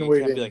going to do? You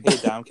can't be like,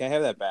 hey, Dom, can I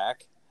have that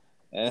back?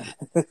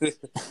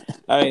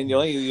 I mean, the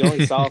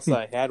only solace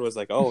I had was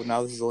like, oh,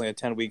 now this is only a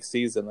 10-week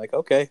season. Like,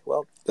 okay,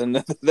 well, then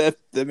that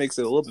makes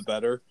it a little bit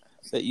better.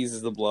 That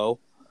eases the blow.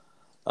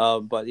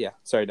 But yeah,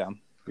 sorry, Dom.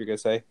 You're gonna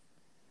say?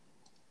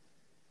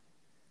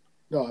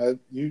 No,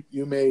 you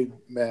made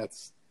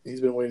Matt's. He's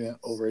been waiting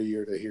over a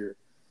year to hear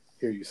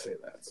you say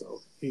that,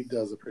 so he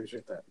does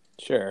appreciate that.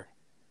 Sure.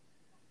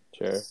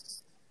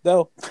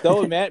 Though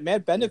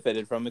Matt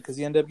benefited from it because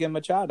he ended up getting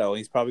Machado.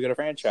 He's probably gonna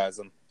franchise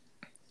him.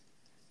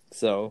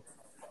 So.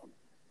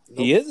 Nope.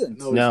 He isn't.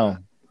 No,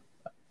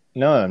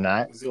 I'm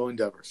not. He's going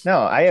Devers. No,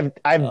 I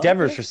have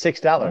Devers for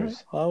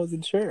 $6. I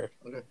wasn't sure.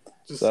 Okay.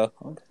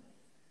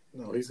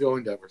 No, he's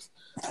going Devers.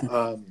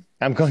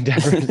 I'm going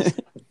Devers.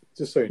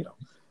 Just so you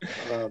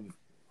know.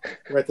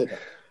 Write that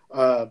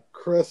down.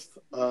 Chris,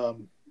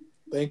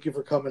 thank you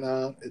for coming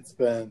on. It's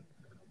been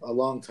a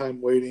long time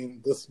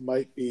waiting. This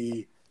might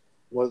be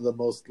one of the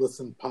most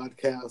listened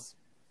podcasts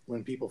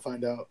when people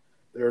find out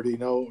they already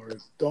know or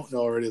don't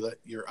know already that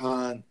you're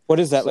on. What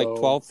is that, like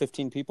 12,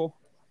 15 people?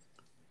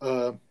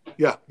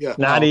 Yeah.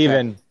 Not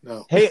even.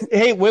 No.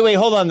 Hey, wait,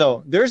 hold on,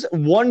 though. There's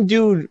one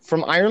dude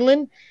from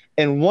Ireland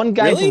and one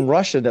guy from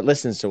Russia that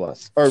listens to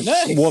us. Or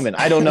woman.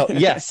 I don't know.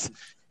 Yes.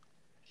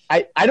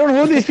 I don't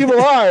know who these people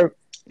are,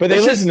 but they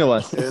listen to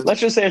us.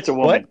 Let's just say it's a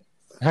woman.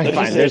 All right, Let's just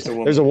fine. say it's a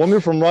woman. There's a woman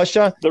from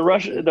Russia. The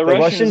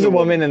Russian's is a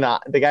woman, and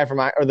the guy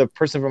or the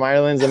person from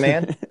Ireland's a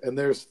man. And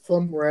there's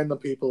some random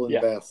people in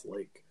Yeah. Bass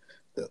Lake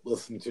that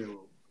listen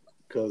to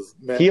because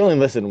He only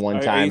listened one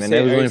time, and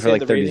it was only for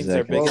like 30 Are big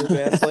seconds. in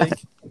Bass Lake?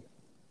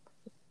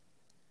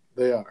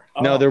 they are.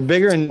 No, they're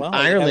bigger in Well,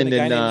 Ireland having a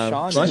guy and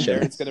named Sean in there,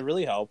 Russia. it's going to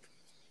really help.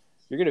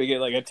 You're going to get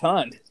like a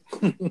ton.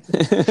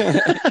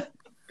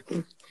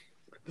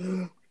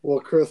 Well,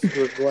 Chris,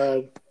 we're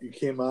glad you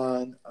came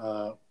on.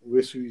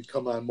 Wish you'd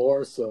come on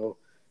more. So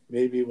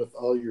maybe with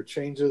all your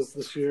changes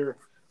this year,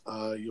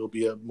 you'll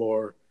be a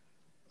more.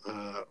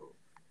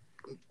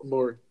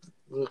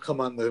 We'll come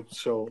on the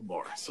show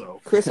more.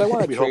 So Chris, I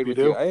want We to hope trade you with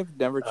do. you. I have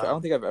never. I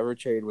don't think I've ever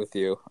traded with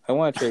you. I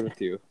want to trade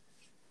with you.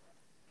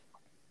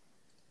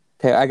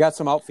 Okay, I got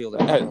some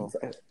outfielders.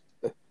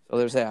 So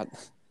there's that.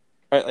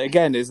 All right,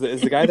 again, is the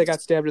guy that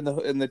got stabbed in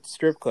the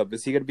strip club?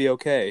 Is he going to be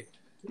okay?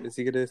 Is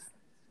he going to?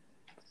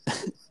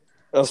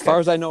 As far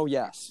as I know,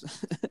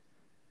 yes.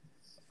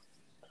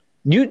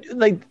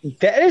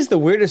 That is the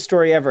weirdest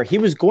story ever. He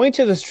was going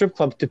to the strip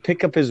club to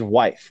pick up his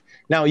wife.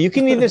 Now you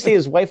can either say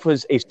his wife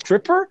was a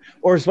stripper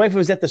or his wife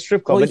was at the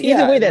strip club, Well, but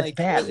either way, and, that's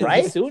bad, and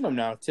right? He's suing him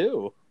now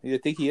too. You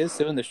think he is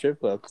suing the strip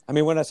club? I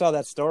mean, when I saw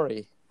that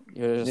story,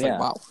 you're just Yeah. like,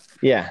 wow.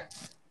 Yeah.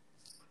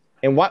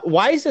 And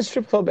why is the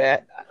strip club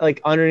at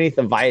underneath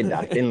the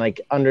viaduct and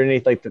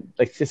underneath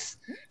this?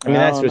 I mean,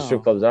 that's don't where strip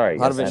know. clubs are. I A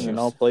lot of guess. it in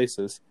all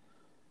places.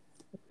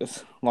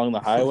 Just along the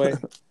highway.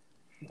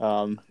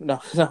 No.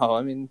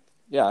 I mean,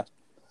 yeah.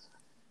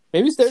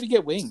 Maybe he's there to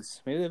get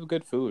wings. Maybe they have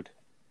good food.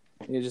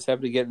 You just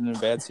happen to get in a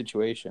bad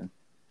situation.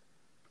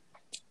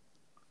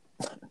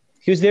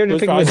 He was there to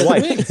Who's pick up his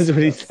probably wife. wings? That's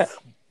what he said.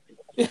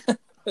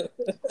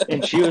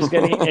 And she was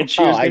getting wings.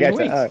 I got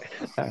you. All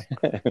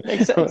right.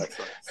 Makes sense.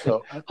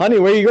 So Honey,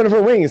 where are you going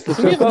for wings? The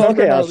Do we strip have a club?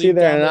 member Okay, in our I'll see you league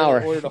there in an down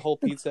that hour. ordered a whole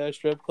pizza at a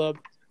strip club?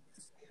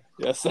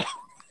 Yes.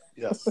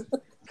 yes,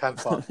 Ken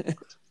Fung.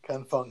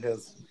 Ken Fung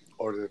has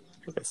ordered.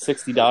 A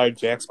 $60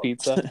 Jack's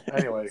Pizza.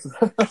 Anyway,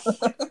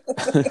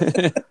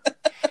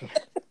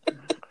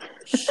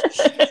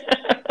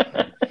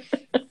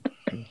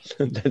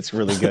 That's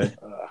really good.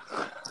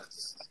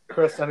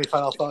 Chris, any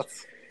final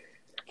thoughts?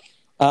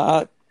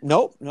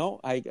 No.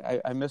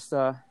 I miss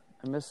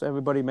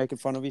everybody making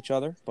fun of each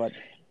other, but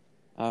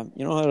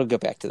it'll get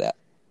back to that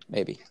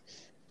maybe.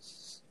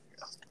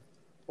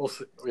 We'll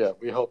see. Yeah,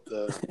 we hope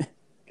to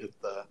get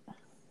the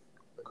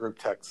group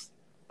text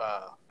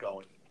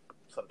going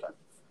sometime.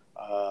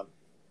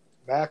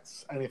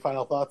 Max, any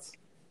final thoughts?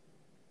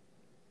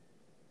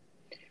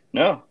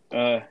 No,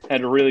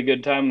 had a really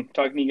good time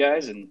talking to you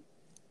guys, and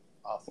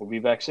Awesome. we'll be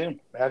back soon.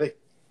 Maddie?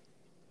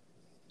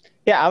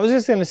 Yeah, I was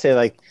just gonna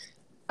say,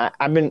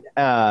 I've been,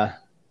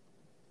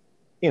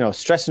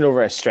 stressing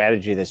over a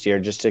strategy this year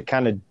just to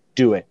kind of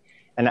do it,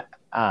 and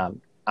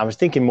I was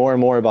thinking more and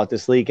more about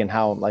this league and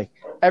how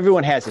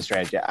everyone has a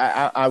strategy.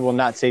 I will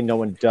not say no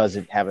one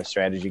doesn't have a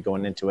strategy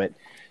going into it,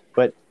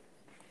 but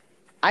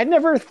I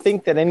never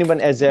think that anyone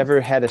has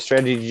ever had a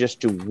strategy just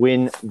to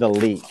win the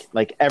league.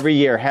 Every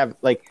year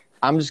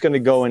I'm just going to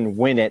go and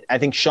win it. I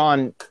think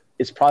Sean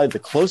is probably the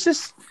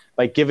closest,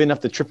 giving up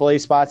the AAA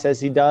spots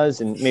as he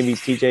does, and maybe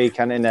TJ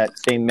kind of in that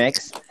same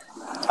mix.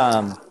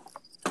 But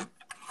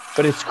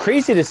it's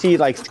crazy to see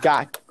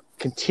Scott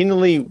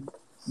continually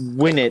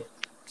win it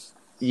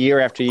year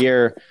after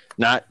year,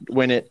 not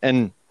win it.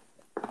 And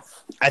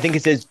I think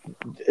it's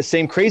the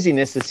same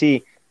craziness to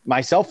see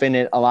myself in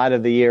it a lot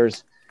of the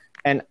years.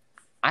 And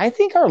I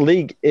think our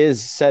league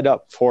is set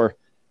up for,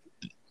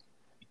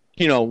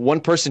 one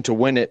person to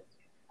win it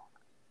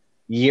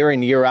year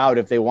in, year out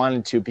if they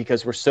wanted to,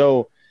 because we're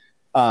so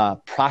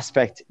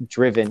prospect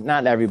driven.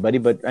 Not everybody,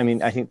 but I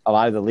mean, I think a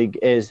lot of the league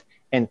is,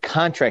 and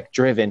contract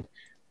driven,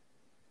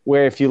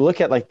 where if you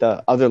look at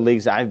the other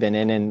leagues I've been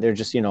in, and they're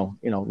just,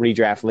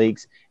 redraft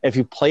leagues, if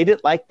you played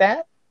it like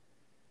that,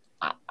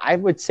 I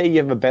would say you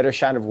have a better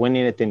shot of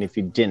winning it than if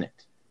you didn't.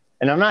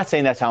 And I'm not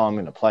saying that's how I'm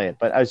going to play it,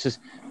 but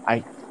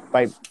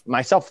by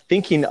myself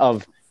thinking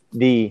of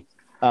the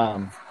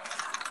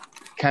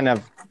kind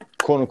of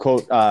quote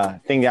unquote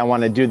thing that I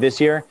want to do this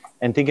year,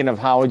 and thinking of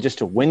how just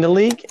to win the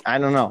league, I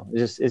don't know.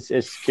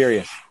 It's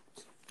curious.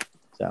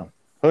 So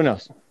who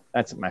knows?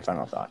 That's my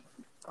final thought.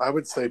 I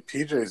would say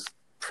PJ's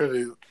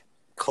pretty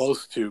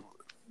close to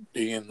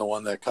being the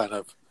one that kind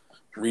of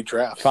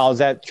redrafts. Follows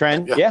that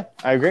trend. Yeah. Yeah,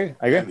 I agree.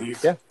 And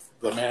he's Yeah.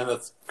 the man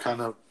that's kind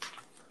of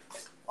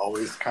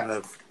always kind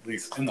of at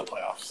least in the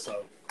playoffs.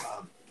 So,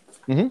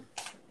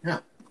 yeah,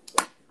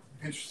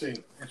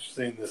 interesting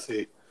to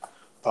see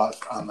thoughts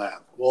on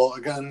that. Well,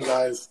 again,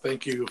 guys,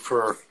 thank you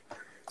for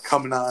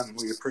coming on.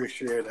 We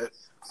appreciate it,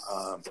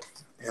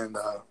 and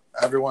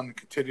everyone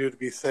continue to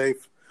be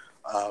safe.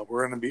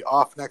 We're going to be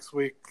off next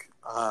week,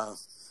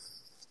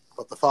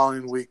 but the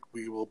following week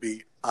we will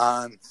be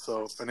on.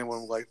 So if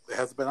anyone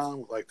hasn't been on,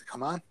 would like to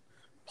come on,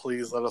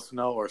 please let us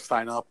know or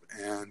sign up,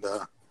 and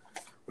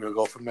we'll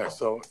go from there.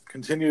 So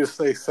continue to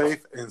stay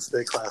safe and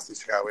stay classy,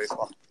 Chicago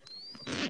baseball.